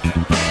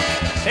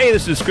 Hey,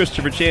 this is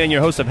Christopher Chan,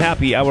 your host of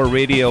Happy Hour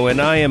Radio,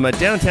 and I am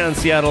downtown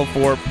Seattle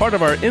for part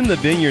of our In the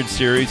Vineyard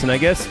series, and I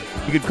guess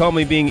you could call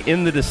me being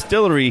in the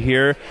distillery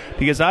here,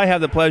 because I have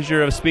the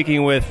pleasure of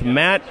speaking with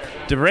Matt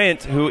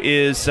DeVrent, who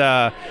is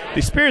the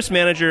spirits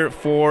manager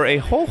for a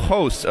whole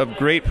host of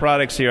great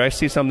products here. I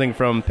see something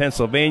from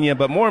Pennsylvania,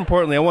 but more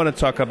importantly, I want to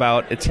talk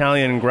about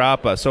Italian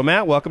grappa. So,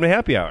 Matt, welcome to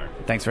Happy Hour.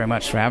 Thanks very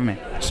much for having me.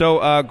 So,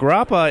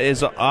 grappa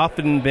has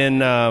often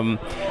been,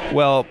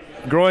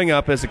 growing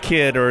up as a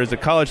kid or as a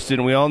college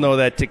student, we all know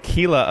that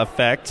tequila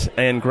effect,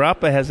 and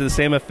grappa has the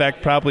same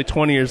effect probably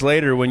 20 years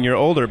later when you're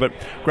older. But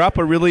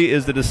grappa really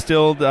is the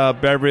distilled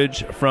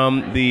beverage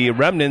from the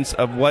remnants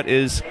of what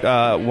is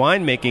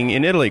winemaking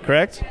in Italy,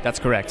 correct? That's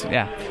correct,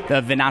 yeah.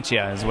 The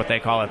vinaccia is what they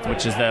call it,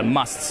 which is the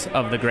musts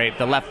of the grape,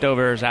 the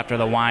leftovers after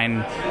the wine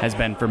has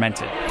been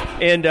fermented.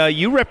 And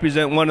you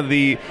represent one of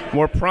the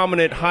more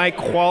prominent,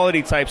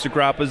 high-quality types of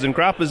grappas, and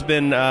grappa's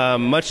been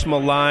much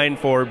maligned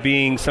for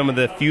being some of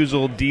the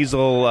fusel, diesel,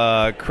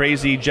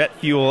 crazy jet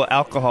fuel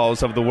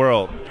alcohols of the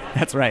world.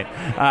 That's right.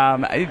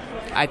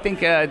 I think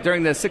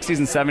during the 60s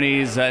and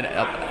 70s,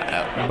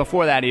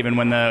 before that even,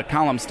 when the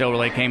column still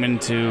really came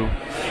into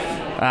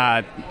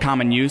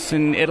common use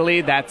in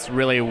Italy, that's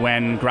really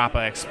when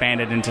grappa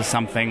expanded into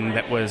something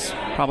that was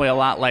probably a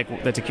lot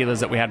like the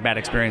tequilas that we had bad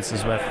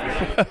experiences with.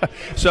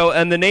 So,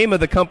 and the name of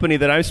the company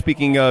that I'm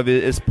speaking of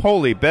is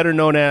Poli, better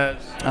known as?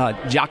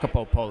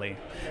 Jacopo Poli,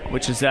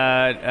 which is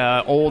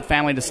an old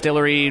family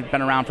distillery,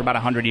 been around for about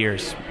 100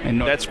 years.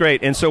 That's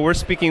great. And so we're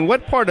speaking,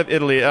 what part of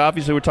Italy?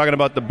 Obviously, we're talking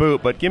about the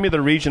boot, but give me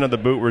the region of the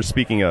boot we're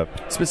speaking of.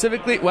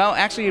 Specifically, well,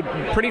 actually,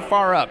 pretty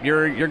far up.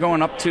 You're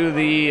going up to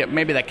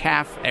maybe the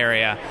calf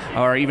area,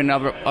 or even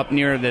up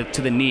near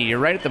to the knee. You're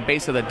right at the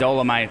base of the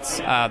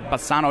Dolomites.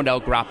 Bassano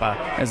del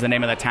Grappa is the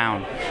name of the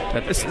town.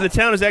 The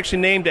town is actually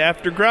named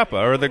after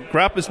grappa, or the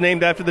grappa is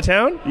named after the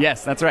town?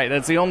 Yes, that's right.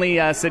 That's the only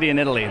city in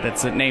Italy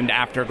that's named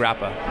after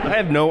grappa. I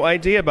have no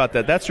idea about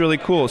that. That's really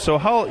cool.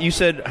 So you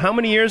said how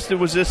many years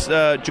was this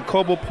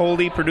Jacopo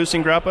Poli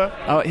producing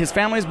grappa? His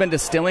family's been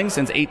distilling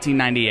since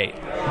 1898.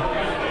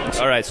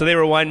 All right, so they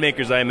were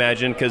winemakers, I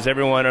imagine, because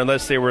everyone,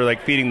 unless they were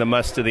like feeding the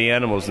must to the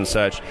animals and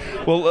such.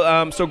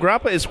 Well, so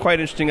grappa is quite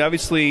interesting.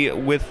 Obviously,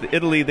 with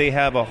Italy, they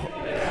have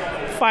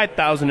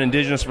 5,000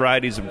 indigenous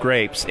varieties of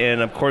grapes, and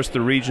of course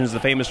the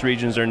famous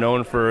regions are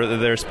known for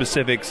their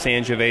specific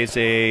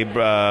Sangiovese,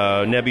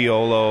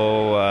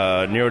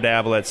 Nebbiolo, Nero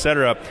d'Avola,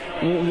 etc.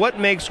 What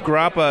makes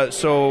grappa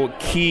so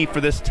key for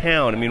this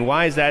town? I mean,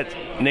 why is that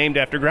named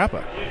after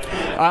grappa?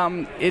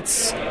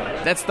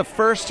 That's the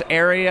first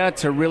area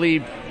to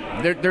really...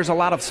 There's a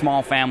lot of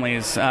small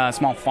families,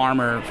 small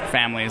farmer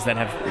families that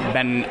have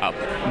been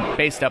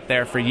based up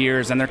there for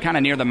years, and they're kind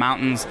of near the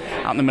mountains,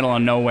 out in the middle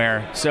of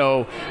nowhere.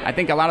 So I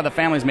think a lot of the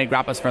families make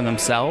grappas for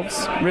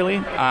themselves, really.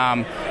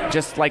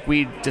 Just like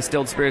we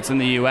distilled spirits in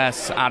the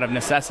U.S. out of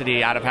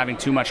necessity, out of having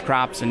too much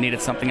crops and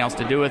needed something else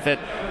to do with it.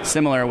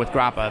 Similar with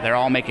grappa. They're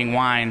all making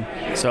wine,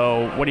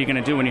 so what are you going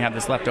to do when you have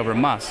this leftover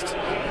must?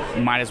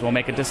 might as well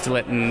make a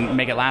distillate and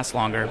make it last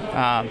longer.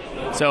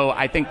 So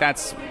I think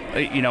that's,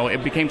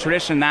 it became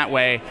tradition that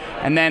way.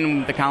 And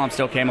then the column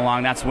still came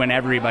along. That's when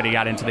everybody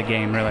got into the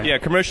game, really. Yeah,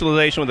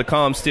 commercialization with the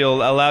column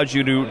still allowed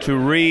you to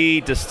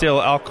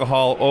re-distill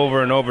alcohol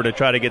over and over to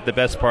try to get the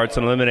best parts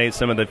and eliminate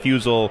some of the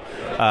fusel,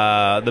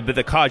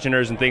 the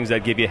congeners and things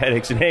that give you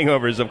headaches and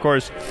hangovers. Of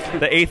course,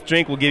 the eighth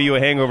drink will give you a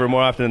hangover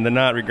more often than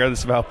not,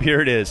 regardless of how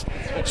pure it is.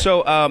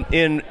 So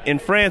in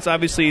France,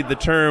 obviously, the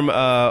term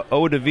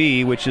eau de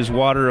vie, which is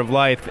water of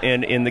life,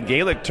 and in the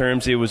Gaelic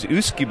terms, it was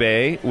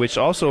usquibe, which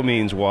also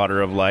means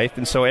water of life.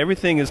 And so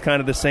everything is kind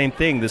of the same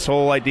thing. This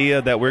whole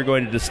idea that we're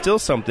going to distill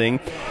something,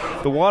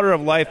 the water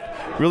of life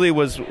really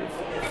was,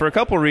 for a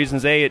couple of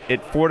reasons.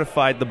 It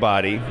fortified the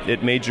body.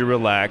 It made you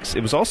relax.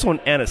 It was also an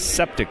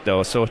antiseptic,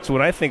 though. So it's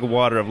when I think of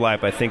water of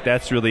life, I think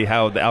that's really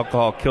how the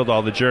alcohol killed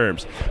all the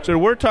germs. So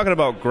we're talking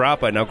about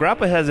grappa. Now,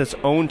 grappa has its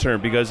own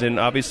term because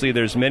obviously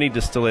there's many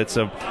distillates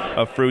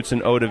of fruits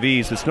and eau de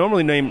vies. It's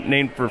normally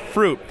named for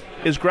fruit.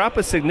 Is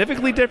grappa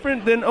significantly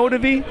different than eau de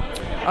vie?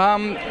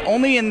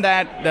 Only in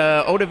that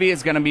the eau de vie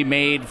is going to be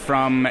made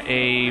from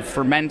a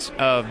ferment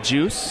of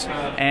juice,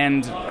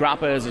 and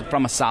grappa is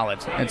from a solid.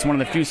 It's one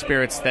of the few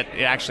spirits that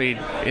actually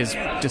is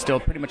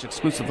distilled pretty much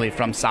exclusively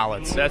from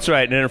solids. That's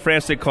right. And in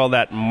France, they call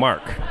that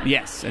marc.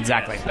 Yes,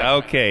 exactly.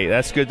 Okay,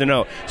 that's good to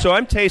know. So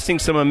I'm tasting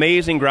some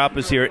amazing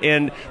grappas here.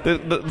 And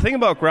the thing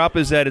about grappa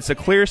is that it's a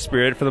clear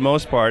spirit for the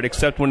most part,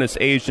 except when it's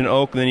aged in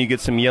oak, and then you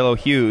get some yellow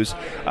hues.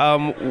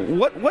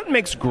 What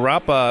makes grappa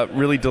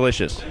really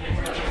delicious?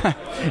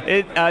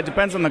 It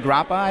depends on the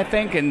grappa, I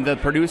think, and the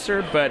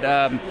producer, but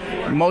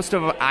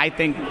I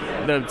think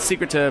the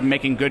secret to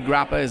making good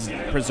grappa is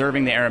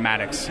preserving the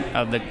aromatics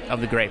of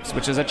the grapes,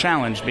 which is a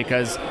challenge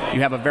because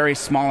you have a very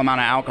small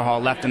amount of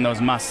alcohol left in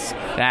those musts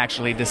to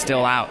actually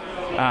distill out.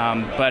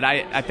 But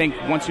I think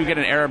once you get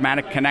an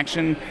aromatic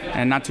connection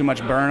and not too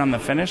much burn on the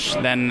finish,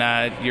 then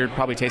you're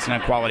probably tasting a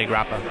quality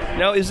grappa.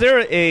 Now, is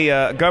there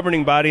a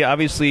governing body,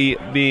 obviously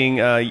being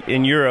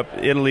in Europe,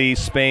 Italy,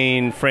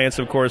 Spain, France,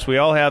 of course, we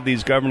all have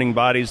these governing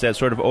bodies that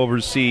sort of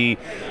oversee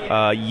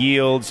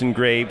yields and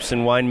grapes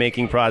and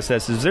winemaking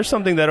processes. Is there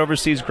something that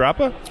oversees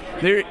grappa?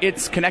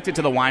 It's connected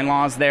to the wine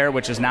laws there,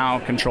 which is now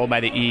controlled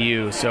by the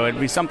EU. So it'd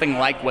be something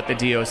like what the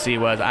DOC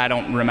was. I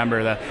don't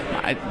remember.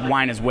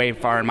 Wine is way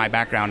far in my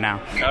background now.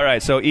 All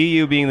right, so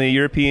EU being the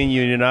European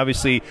Union,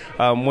 obviously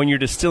when you're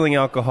distilling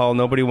alcohol,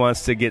 nobody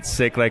wants to get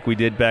sick like we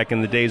did back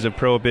in the days of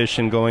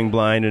Prohibition, going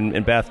blind,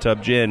 and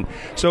bathtub gin.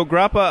 So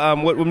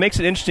grappa, what makes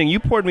it interesting, you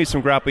poured me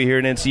some grappa here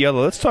and it's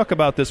yellow. Let's talk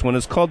about this one.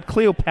 It's called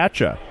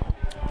Cleopatra.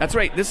 That's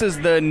right. This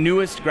is the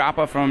newest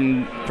grappa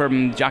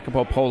from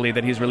Jacopo Poli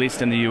that he's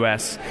released in the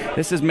U.S.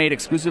 This is made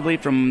exclusively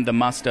from the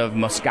must of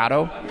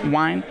Moscato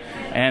wine,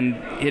 and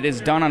it is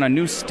done on a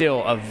new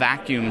still, a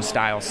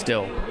vacuum-style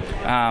still,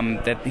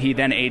 that he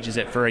then ages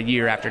it for a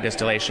year after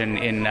distillation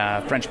in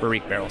French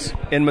barrique barrels.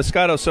 In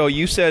Moscato, so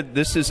you said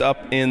this is up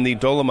in the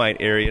Dolomite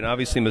area, and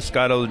obviously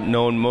Moscato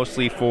known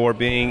mostly for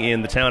being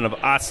in the town of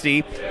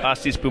Asti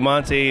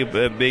Spumante,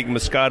 a big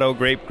Moscato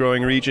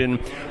grape-growing region.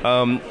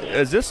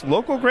 Is this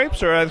local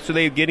grapes, or are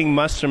they getting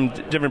musts from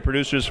different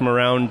producers from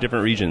around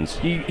different regions?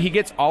 He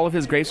gets all of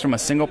his grapes from a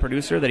single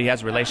producer that he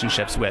has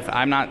relationships with.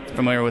 I'm not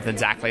familiar with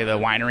exactly the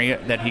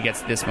winery that he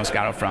gets this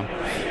Moscato from,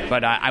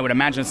 but I would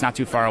imagine it's not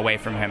too far away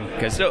from him.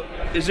 So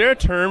is there a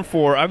term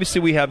for,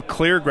 obviously we have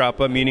clear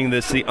grappa, meaning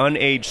this the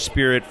unaged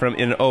spirit from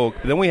in oak.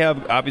 Then we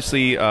have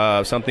obviously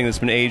something that's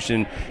been aged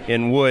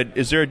in wood.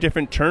 Is there a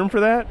different term for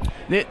that?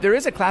 There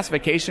is a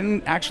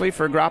classification actually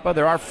for grappa.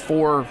 There are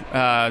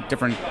 4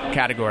 different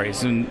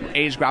categories, and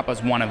aged grappa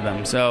is one of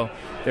them. So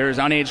there's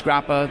unaged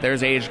grappa,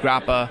 there's aged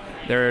grappa,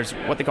 there's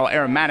what they call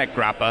aromatic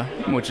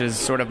grappa, which is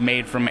sort of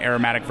made from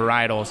aromatic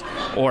varietals,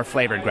 or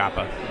flavored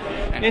grappa.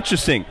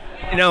 Interesting.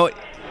 Now,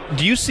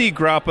 do you see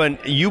grappa,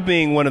 you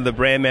being one of the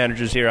brand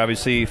managers here,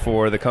 obviously,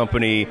 for the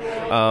company,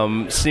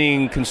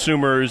 seeing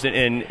consumers,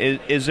 and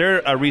is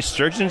there a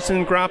resurgence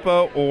in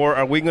grappa, or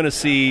are we going to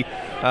see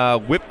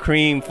whipped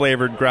cream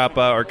flavored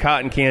grappa or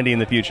cotton candy in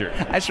the future?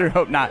 I sure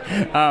hope not.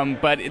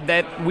 But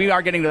that we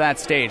are getting to that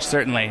stage,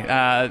 certainly.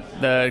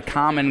 The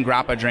common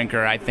grappa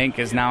drinker, I think,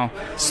 is now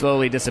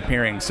slowly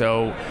disappearing.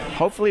 So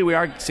hopefully we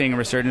are seeing a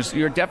resurgence.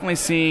 You're definitely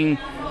seeing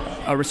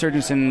a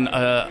resurgence in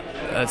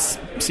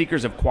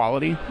seekers of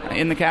quality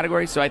in the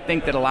category. So I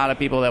think that a lot of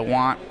people that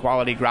want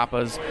quality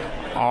grappas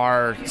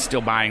are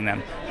still buying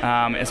them.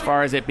 As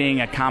far as it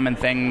being a common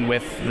thing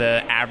with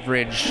the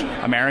average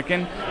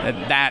American,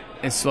 that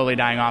is slowly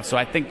dying off. So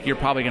I think you're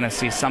probably going to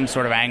see some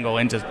sort of angle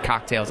into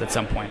cocktails at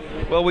some point.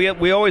 Well,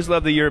 we always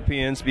love the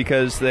Europeans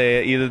because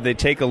they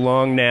take a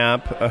long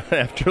nap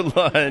after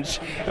lunch,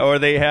 or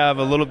they have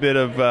a little bit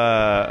of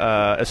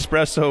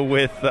espresso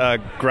with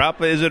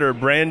grappa, is it, or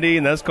brandy,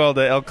 and that's called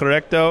the El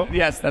Correcto?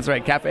 Yes, that's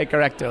right, Cafe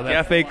Correcto.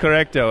 Cafe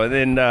Correcto.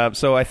 And then,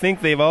 so I think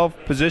they've all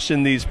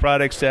positioned these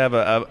products to have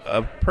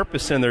a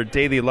purpose in their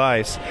daily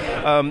lives.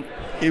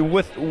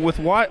 With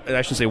what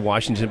I shouldn't say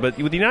Washington, but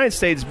with the United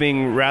States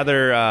being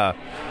rather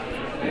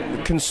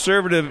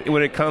conservative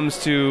when it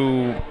comes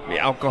to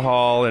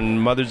alcohol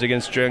and Mothers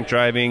Against Drunk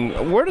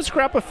Driving. Where does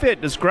grappa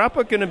fit? Is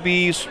grappa going to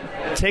be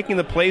taking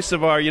the place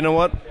of our,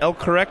 El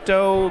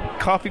Correcto,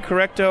 Coffee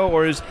Correcto,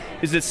 or is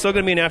it still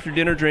going to be an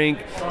after-dinner drink,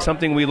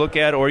 something we look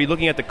at, or are you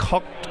looking at the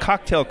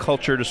cocktail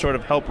culture to sort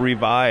of help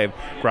revive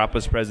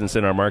grappa's presence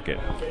in our market?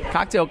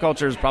 Cocktail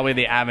culture is probably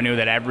the avenue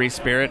that every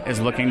spirit is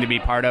looking to be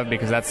part of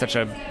because that's such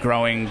a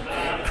growing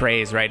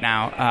craze right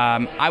now.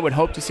 I would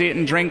hope to see it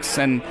in drinks,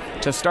 and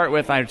to start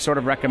with, I'd sort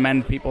of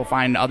recommend people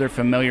find other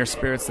familiar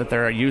spirits that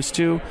they're used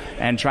to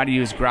and try to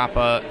use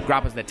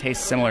grappas that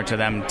taste similar to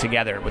them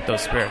together with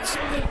those spirits.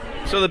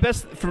 So the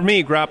best for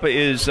me, grappa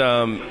is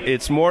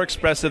it's more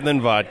expressive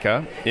than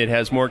vodka. It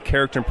has more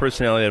character and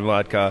personality than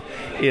vodka.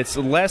 It's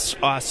less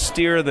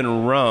austere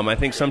than rum. I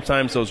think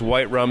sometimes those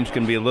white rums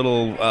can be a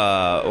little,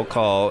 we'll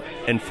call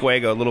en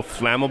fuego, a little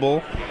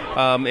flammable.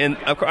 And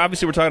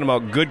obviously we're talking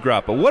about good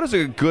grappa. What does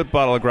a good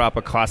bottle of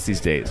grappa cost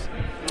these days?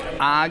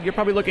 You're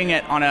probably looking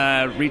at, on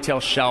a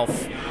retail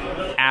shelf,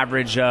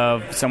 average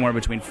of somewhere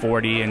between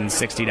 $40 and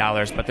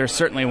 $60, but there's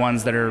certainly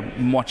ones that are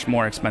much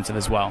more expensive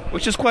as well.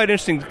 Which is quite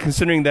interesting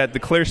considering that the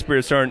clear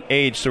spirits aren't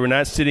aged, so we're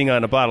not sitting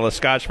on a bottle of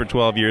scotch for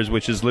 12 years,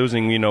 which is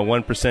losing,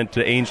 1%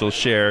 to Angel's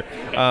share.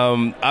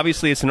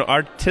 Obviously, it's an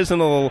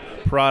artisanal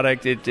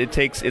product.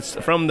 It's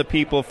from the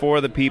people,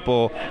 for the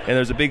people, and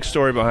there's a big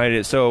story behind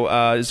it.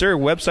 So is there a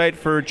website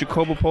for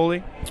Jacopo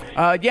Poli?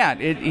 Yeah,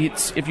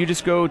 it's if you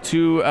just go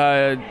to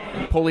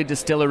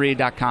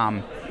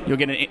polidistillery.com. You'll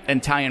get an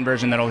Italian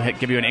version that'll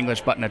give you an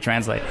English button to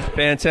translate.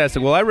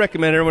 Fantastic. Well, I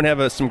recommend everyone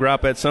have some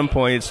grappa at some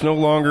point. It's no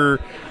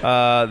longer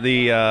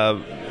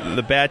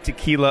the bad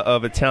tequila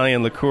of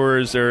Italian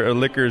liqueurs or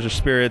liquors or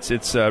spirits.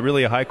 It's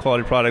really a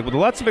high-quality product with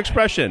lots of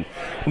expression.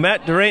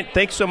 Matt Durant,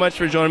 thanks so much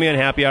for joining me on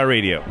Happy Hour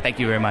Radio. Thank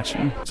you very much.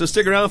 So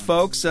stick around,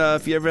 folks.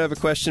 If you ever have a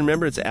question,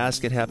 remember it's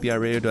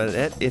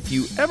ask@happyhourradio.net. If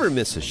you ever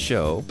miss a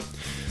show,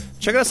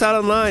 check us out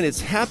online. It's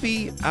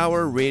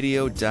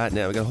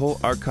happyhourradio.net. We got a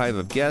whole archive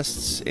of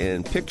guests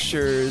and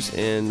pictures,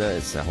 and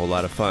it's a whole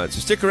lot of fun.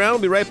 So stick around.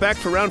 We'll be right back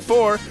for round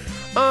 4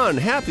 on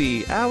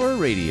Happy Hour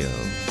Radio.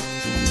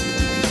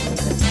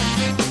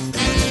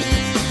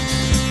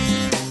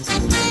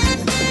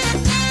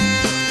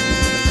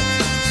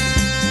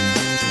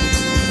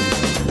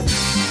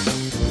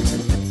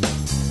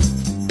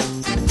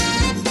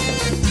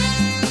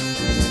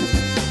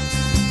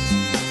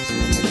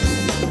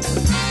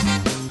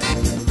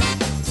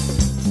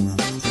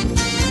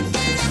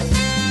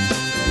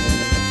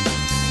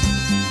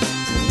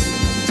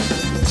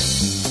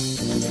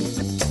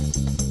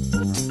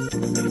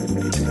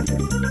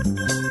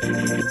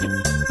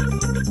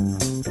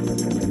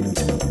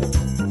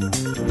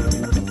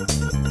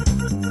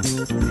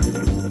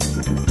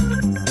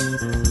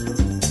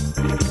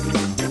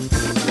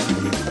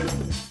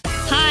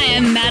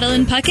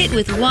 Puckett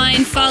with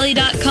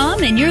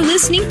winefolly.com, and you're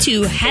listening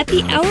to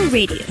Happy Hour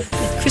Radio with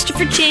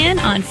Christopher Chan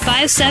on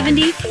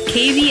 570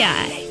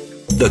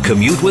 KVI. The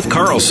Commute with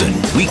Carlson,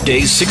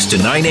 weekdays 6 to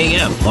 9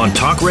 a.m. on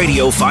Talk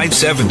Radio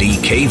 570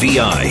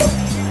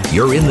 KVI.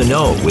 You're in the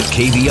know with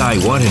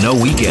KVI Want to Know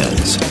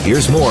Weekends.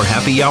 Here's more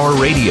Happy Hour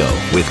Radio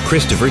with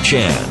Christopher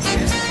Chan.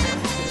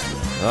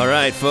 All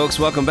right, folks,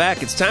 welcome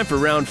back. It's time for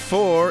round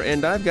 4,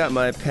 and I've got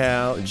my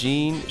pal,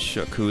 Gene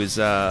Shook, who is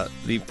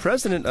the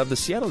president of the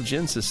Seattle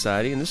Gin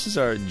Society, and this is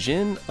our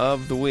Gin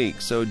of the Week.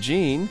 So,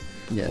 Gene,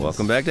 yes.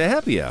 Welcome back to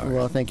Happy Hour.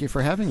 Well, thank you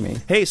for having me.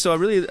 Hey, so I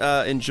really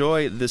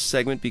enjoy this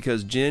segment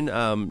because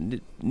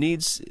gin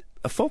needs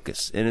a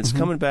focus, and it's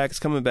coming back. It's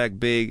coming back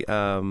big.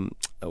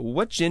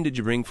 What gin did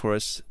you bring for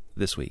us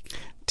this week?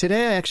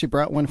 Today I actually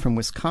brought one from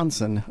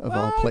Wisconsin, of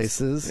all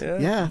places.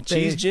 Yeah.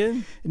 Cheese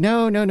gin?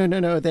 No.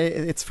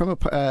 It's from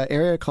an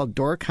area called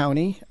Door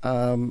County.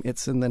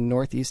 It's in the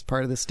northeast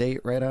part of the state,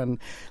 right on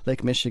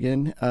Lake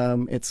Michigan.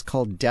 It's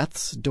called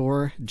Death's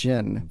Door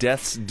Gin.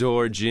 Death's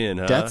Door Gin,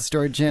 huh? Death's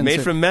Door Gin.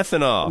 Made from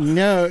methanol.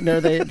 No,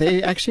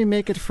 they actually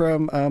make it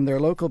from their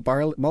local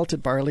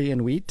malted barley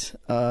and wheat.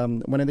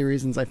 One of the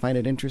reasons I find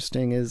it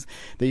interesting is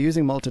they're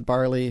using malted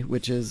barley,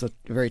 which is a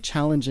very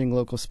challenging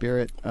local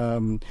spirit.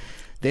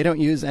 They don't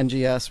use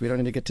NGS. We don't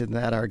need to get to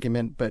that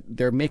argument, but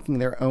they're making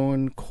their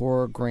own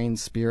core grain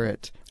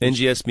spirit.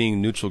 NGS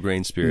being neutral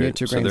grain spirit.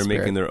 So they're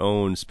making their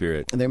own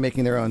spirit. And they're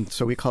making their own.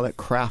 So we call it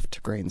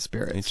craft grain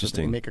spirit. Interesting.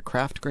 So they make a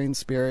craft grain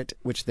spirit,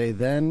 which they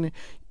then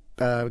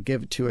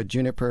give to a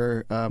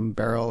juniper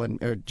barrel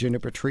and a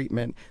juniper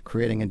treatment,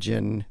 creating a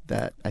gin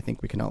that I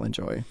think we can all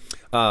enjoy.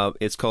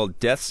 It's called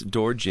Death's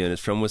Door Gin.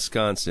 It's from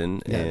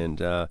Wisconsin,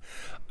 and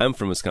I'm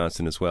from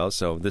Wisconsin as well,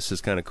 so this is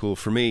kind of cool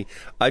for me.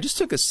 I just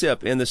took a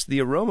sip, and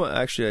the aroma,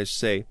 actually, I should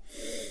say,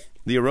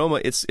 the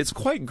aroma, it's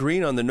quite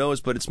green on the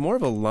nose, but it's more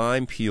of a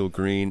lime peel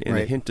green and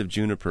a hint of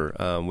juniper,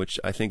 which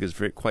I think is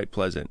quite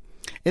pleasant.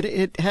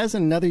 It has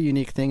another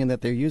unique thing in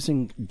that they're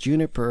using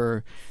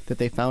juniper that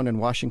they found in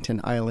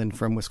Washington Island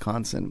from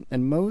Wisconsin.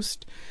 And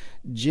most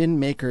gin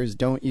makers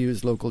don't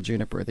use local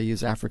juniper. They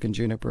use African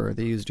juniper.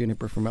 They use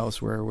juniper from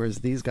elsewhere, whereas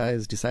these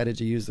guys decided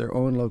to use their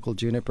own local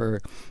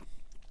juniper.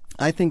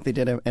 I think they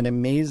did an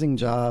amazing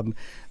job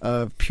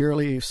of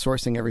purely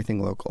sourcing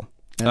everything local.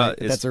 And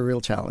that's a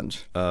real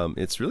challenge.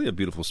 It's really a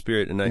beautiful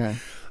spirit. And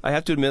I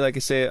have to admit, like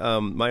I say,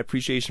 my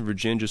appreciation for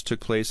gin just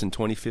took place in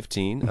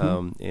 2015.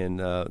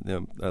 And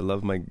I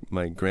love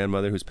my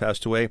grandmother who's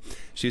passed away.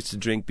 She used to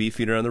drink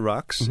Beefeater on the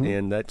rocks,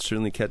 and that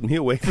certainly kept me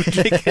away from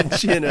drinking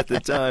gin at the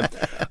time.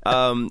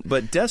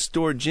 But Death's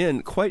Door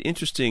Gin, quite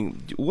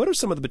interesting. What are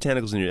some of the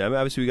botanicals in here? I mean,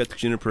 obviously, we got the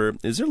juniper.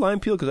 Is there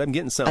lime peel? Because I'm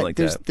getting something like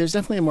that. There's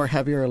definitely a more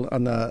heavier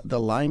on the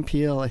lime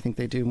peel. I think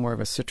they do more of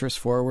a citrus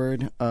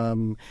forward.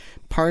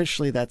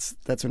 Partially, that's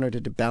in order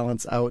to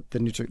balance out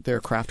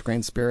their craft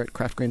grain spirit.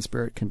 Craft grain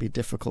spirit can be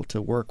difficult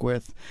to work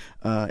with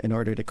in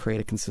order to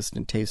create a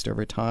consistent taste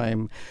over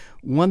time.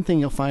 One thing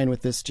you'll find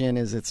with this gin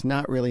is it's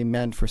not really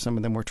meant for some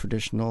of the more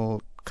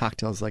traditional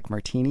cocktails like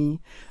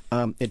martini.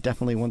 It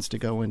definitely wants to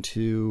go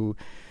into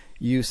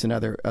use in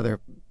other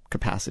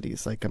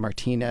capacities like a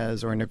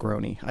Martinez or a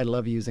Negroni. I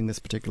love using this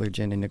particular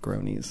gin in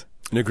Negronis.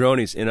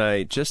 Negronis, and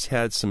I just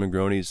had some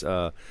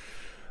Negronis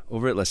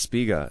over at La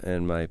Spiga,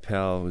 and my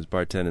pal was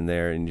bartending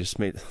there, and just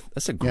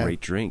that's a great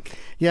drink.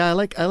 Yeah, I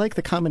like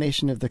the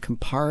combination of the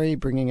Campari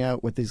bringing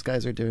out what these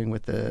guys are doing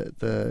with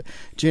the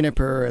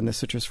juniper and the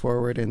citrus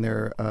forward in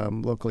their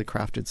locally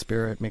crafted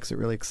spirit. Makes it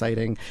really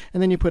exciting.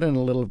 And then you put in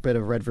a little bit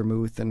of red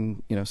vermouth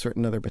and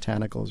certain other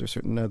botanicals or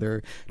certain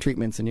other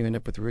treatments, and you end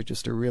up with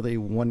just a really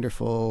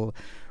wonderful,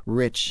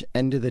 rich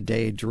end of the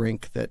day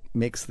drink that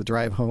makes the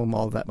drive home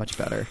all that much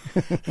better.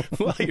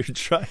 While you're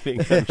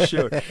driving, I'm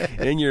sure,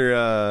 in your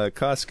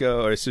Costco,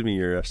 or excuse me,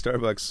 your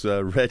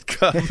Starbucks red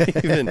cup.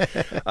 Even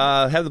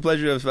have the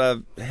pleasure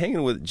of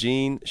hanging with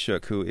Gene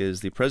Shook, who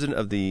is the president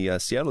of the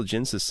Seattle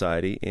Gin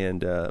Society,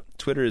 and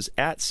Twitter is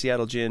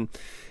 @SeattleGin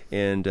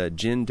and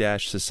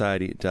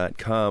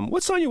gin-society.com.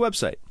 What's on your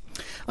website?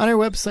 On our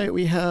website,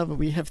 we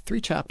have 3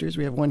 chapters.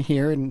 We have one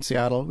here in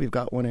Seattle. We've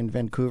got one in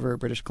Vancouver,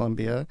 British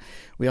Columbia.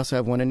 We also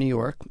have one in New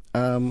York.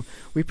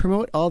 We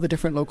promote all the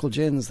different local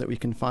gins that we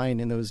can find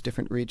in those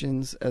different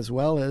regions, as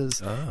well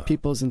as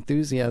people's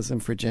enthusiasm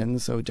for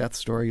gins. So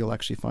Death's Door you'll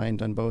actually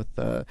find on both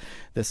the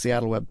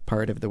Seattle web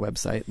part of the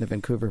website and the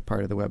Vancouver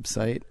part of the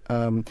website.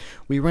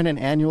 We run an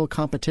annual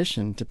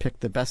competition to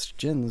pick the best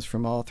gins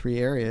from all 3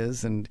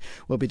 areas, and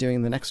we'll be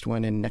doing the next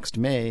one in next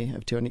May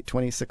of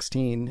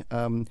 2016,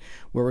 where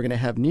we're going to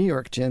have New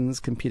York gins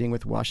competing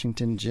with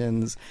Washington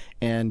gins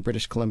and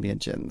British Columbia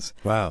gins.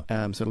 Wow.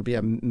 So it'll be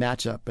a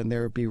matchup, and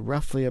there will be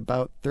roughly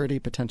about 30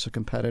 potential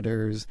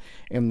competitors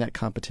in that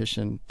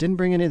competition. Didn't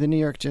bring any of the New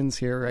York gins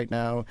here right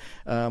now.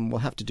 We'll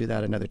have to do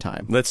that another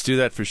time. Let's do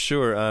that for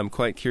sure. I'm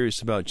quite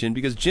curious about gin,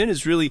 because gin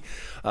is really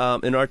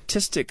an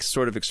artistic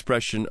sort of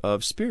expression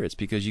of spirits,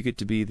 because you get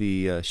to be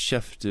the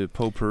chef de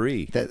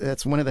potpourri.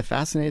 That's one of the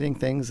fascinating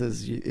things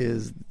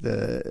is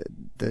the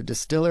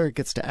distiller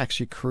gets to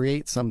actually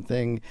create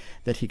something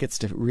that he gets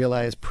to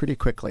realize pretty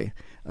quickly.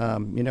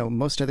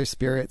 Most other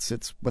spirits,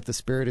 it's what the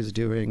spirit is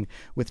doing.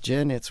 With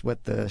gin, it's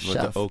what the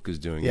chef, the oak is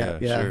doing. Yeah.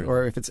 Sure.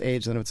 Or if it's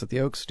aged, then it's what the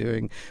oak's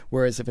doing.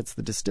 Whereas if it's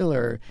the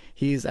distiller,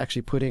 he's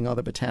actually putting all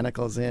the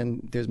botanicals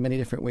in. There's many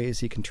different ways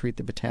he can treat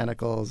the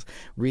botanicals,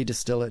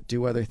 redistill it,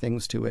 do other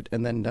things to it,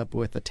 and then end up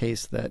with a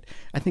taste that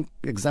I think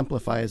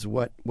exemplifies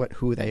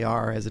who they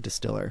are as a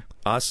distiller.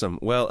 Awesome.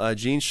 Well,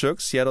 Gene Shook,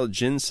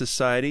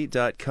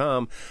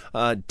 SeattleGinSociety.com.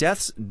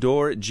 Death's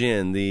Door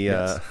Gin.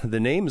 The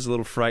name is a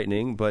little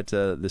frightening, but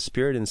the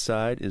spirit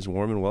inside is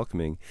warm and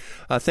welcoming.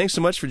 Thanks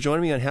so much for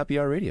joining me on Happy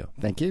Hour Radio.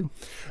 Thank you.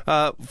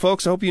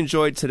 Folks, I hope you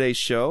enjoyed today's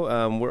show.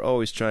 We're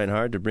always trying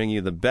hard to bring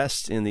you the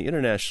best in the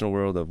international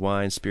world of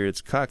wine,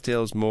 spirits,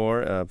 cocktails,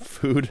 more,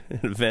 food,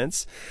 and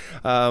events.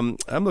 I'm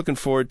looking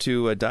forward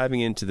to diving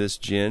into this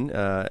gin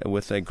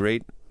with a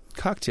great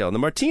cocktail. And the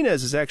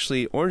Martinez is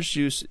actually orange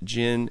juice,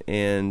 gin,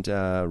 and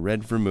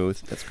red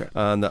vermouth. That's correct.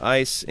 On the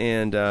ice,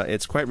 and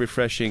it's quite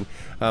refreshing.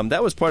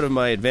 That was part of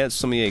my advanced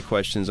sommelier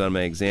questions on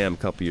my exam a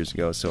couple years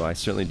ago, so I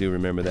certainly do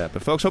remember that.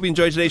 But folks, hope you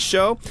enjoyed today's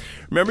show.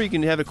 Remember, you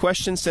can have a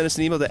question, send us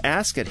an email to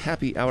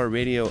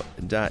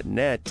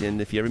ask@happyhourradio.net. And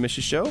if you ever miss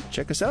a show,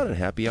 check us out on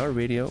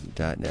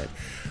happyhourradio.net.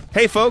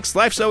 Hey folks,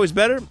 life's always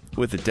better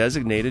with the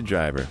designated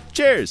driver.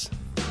 Cheers!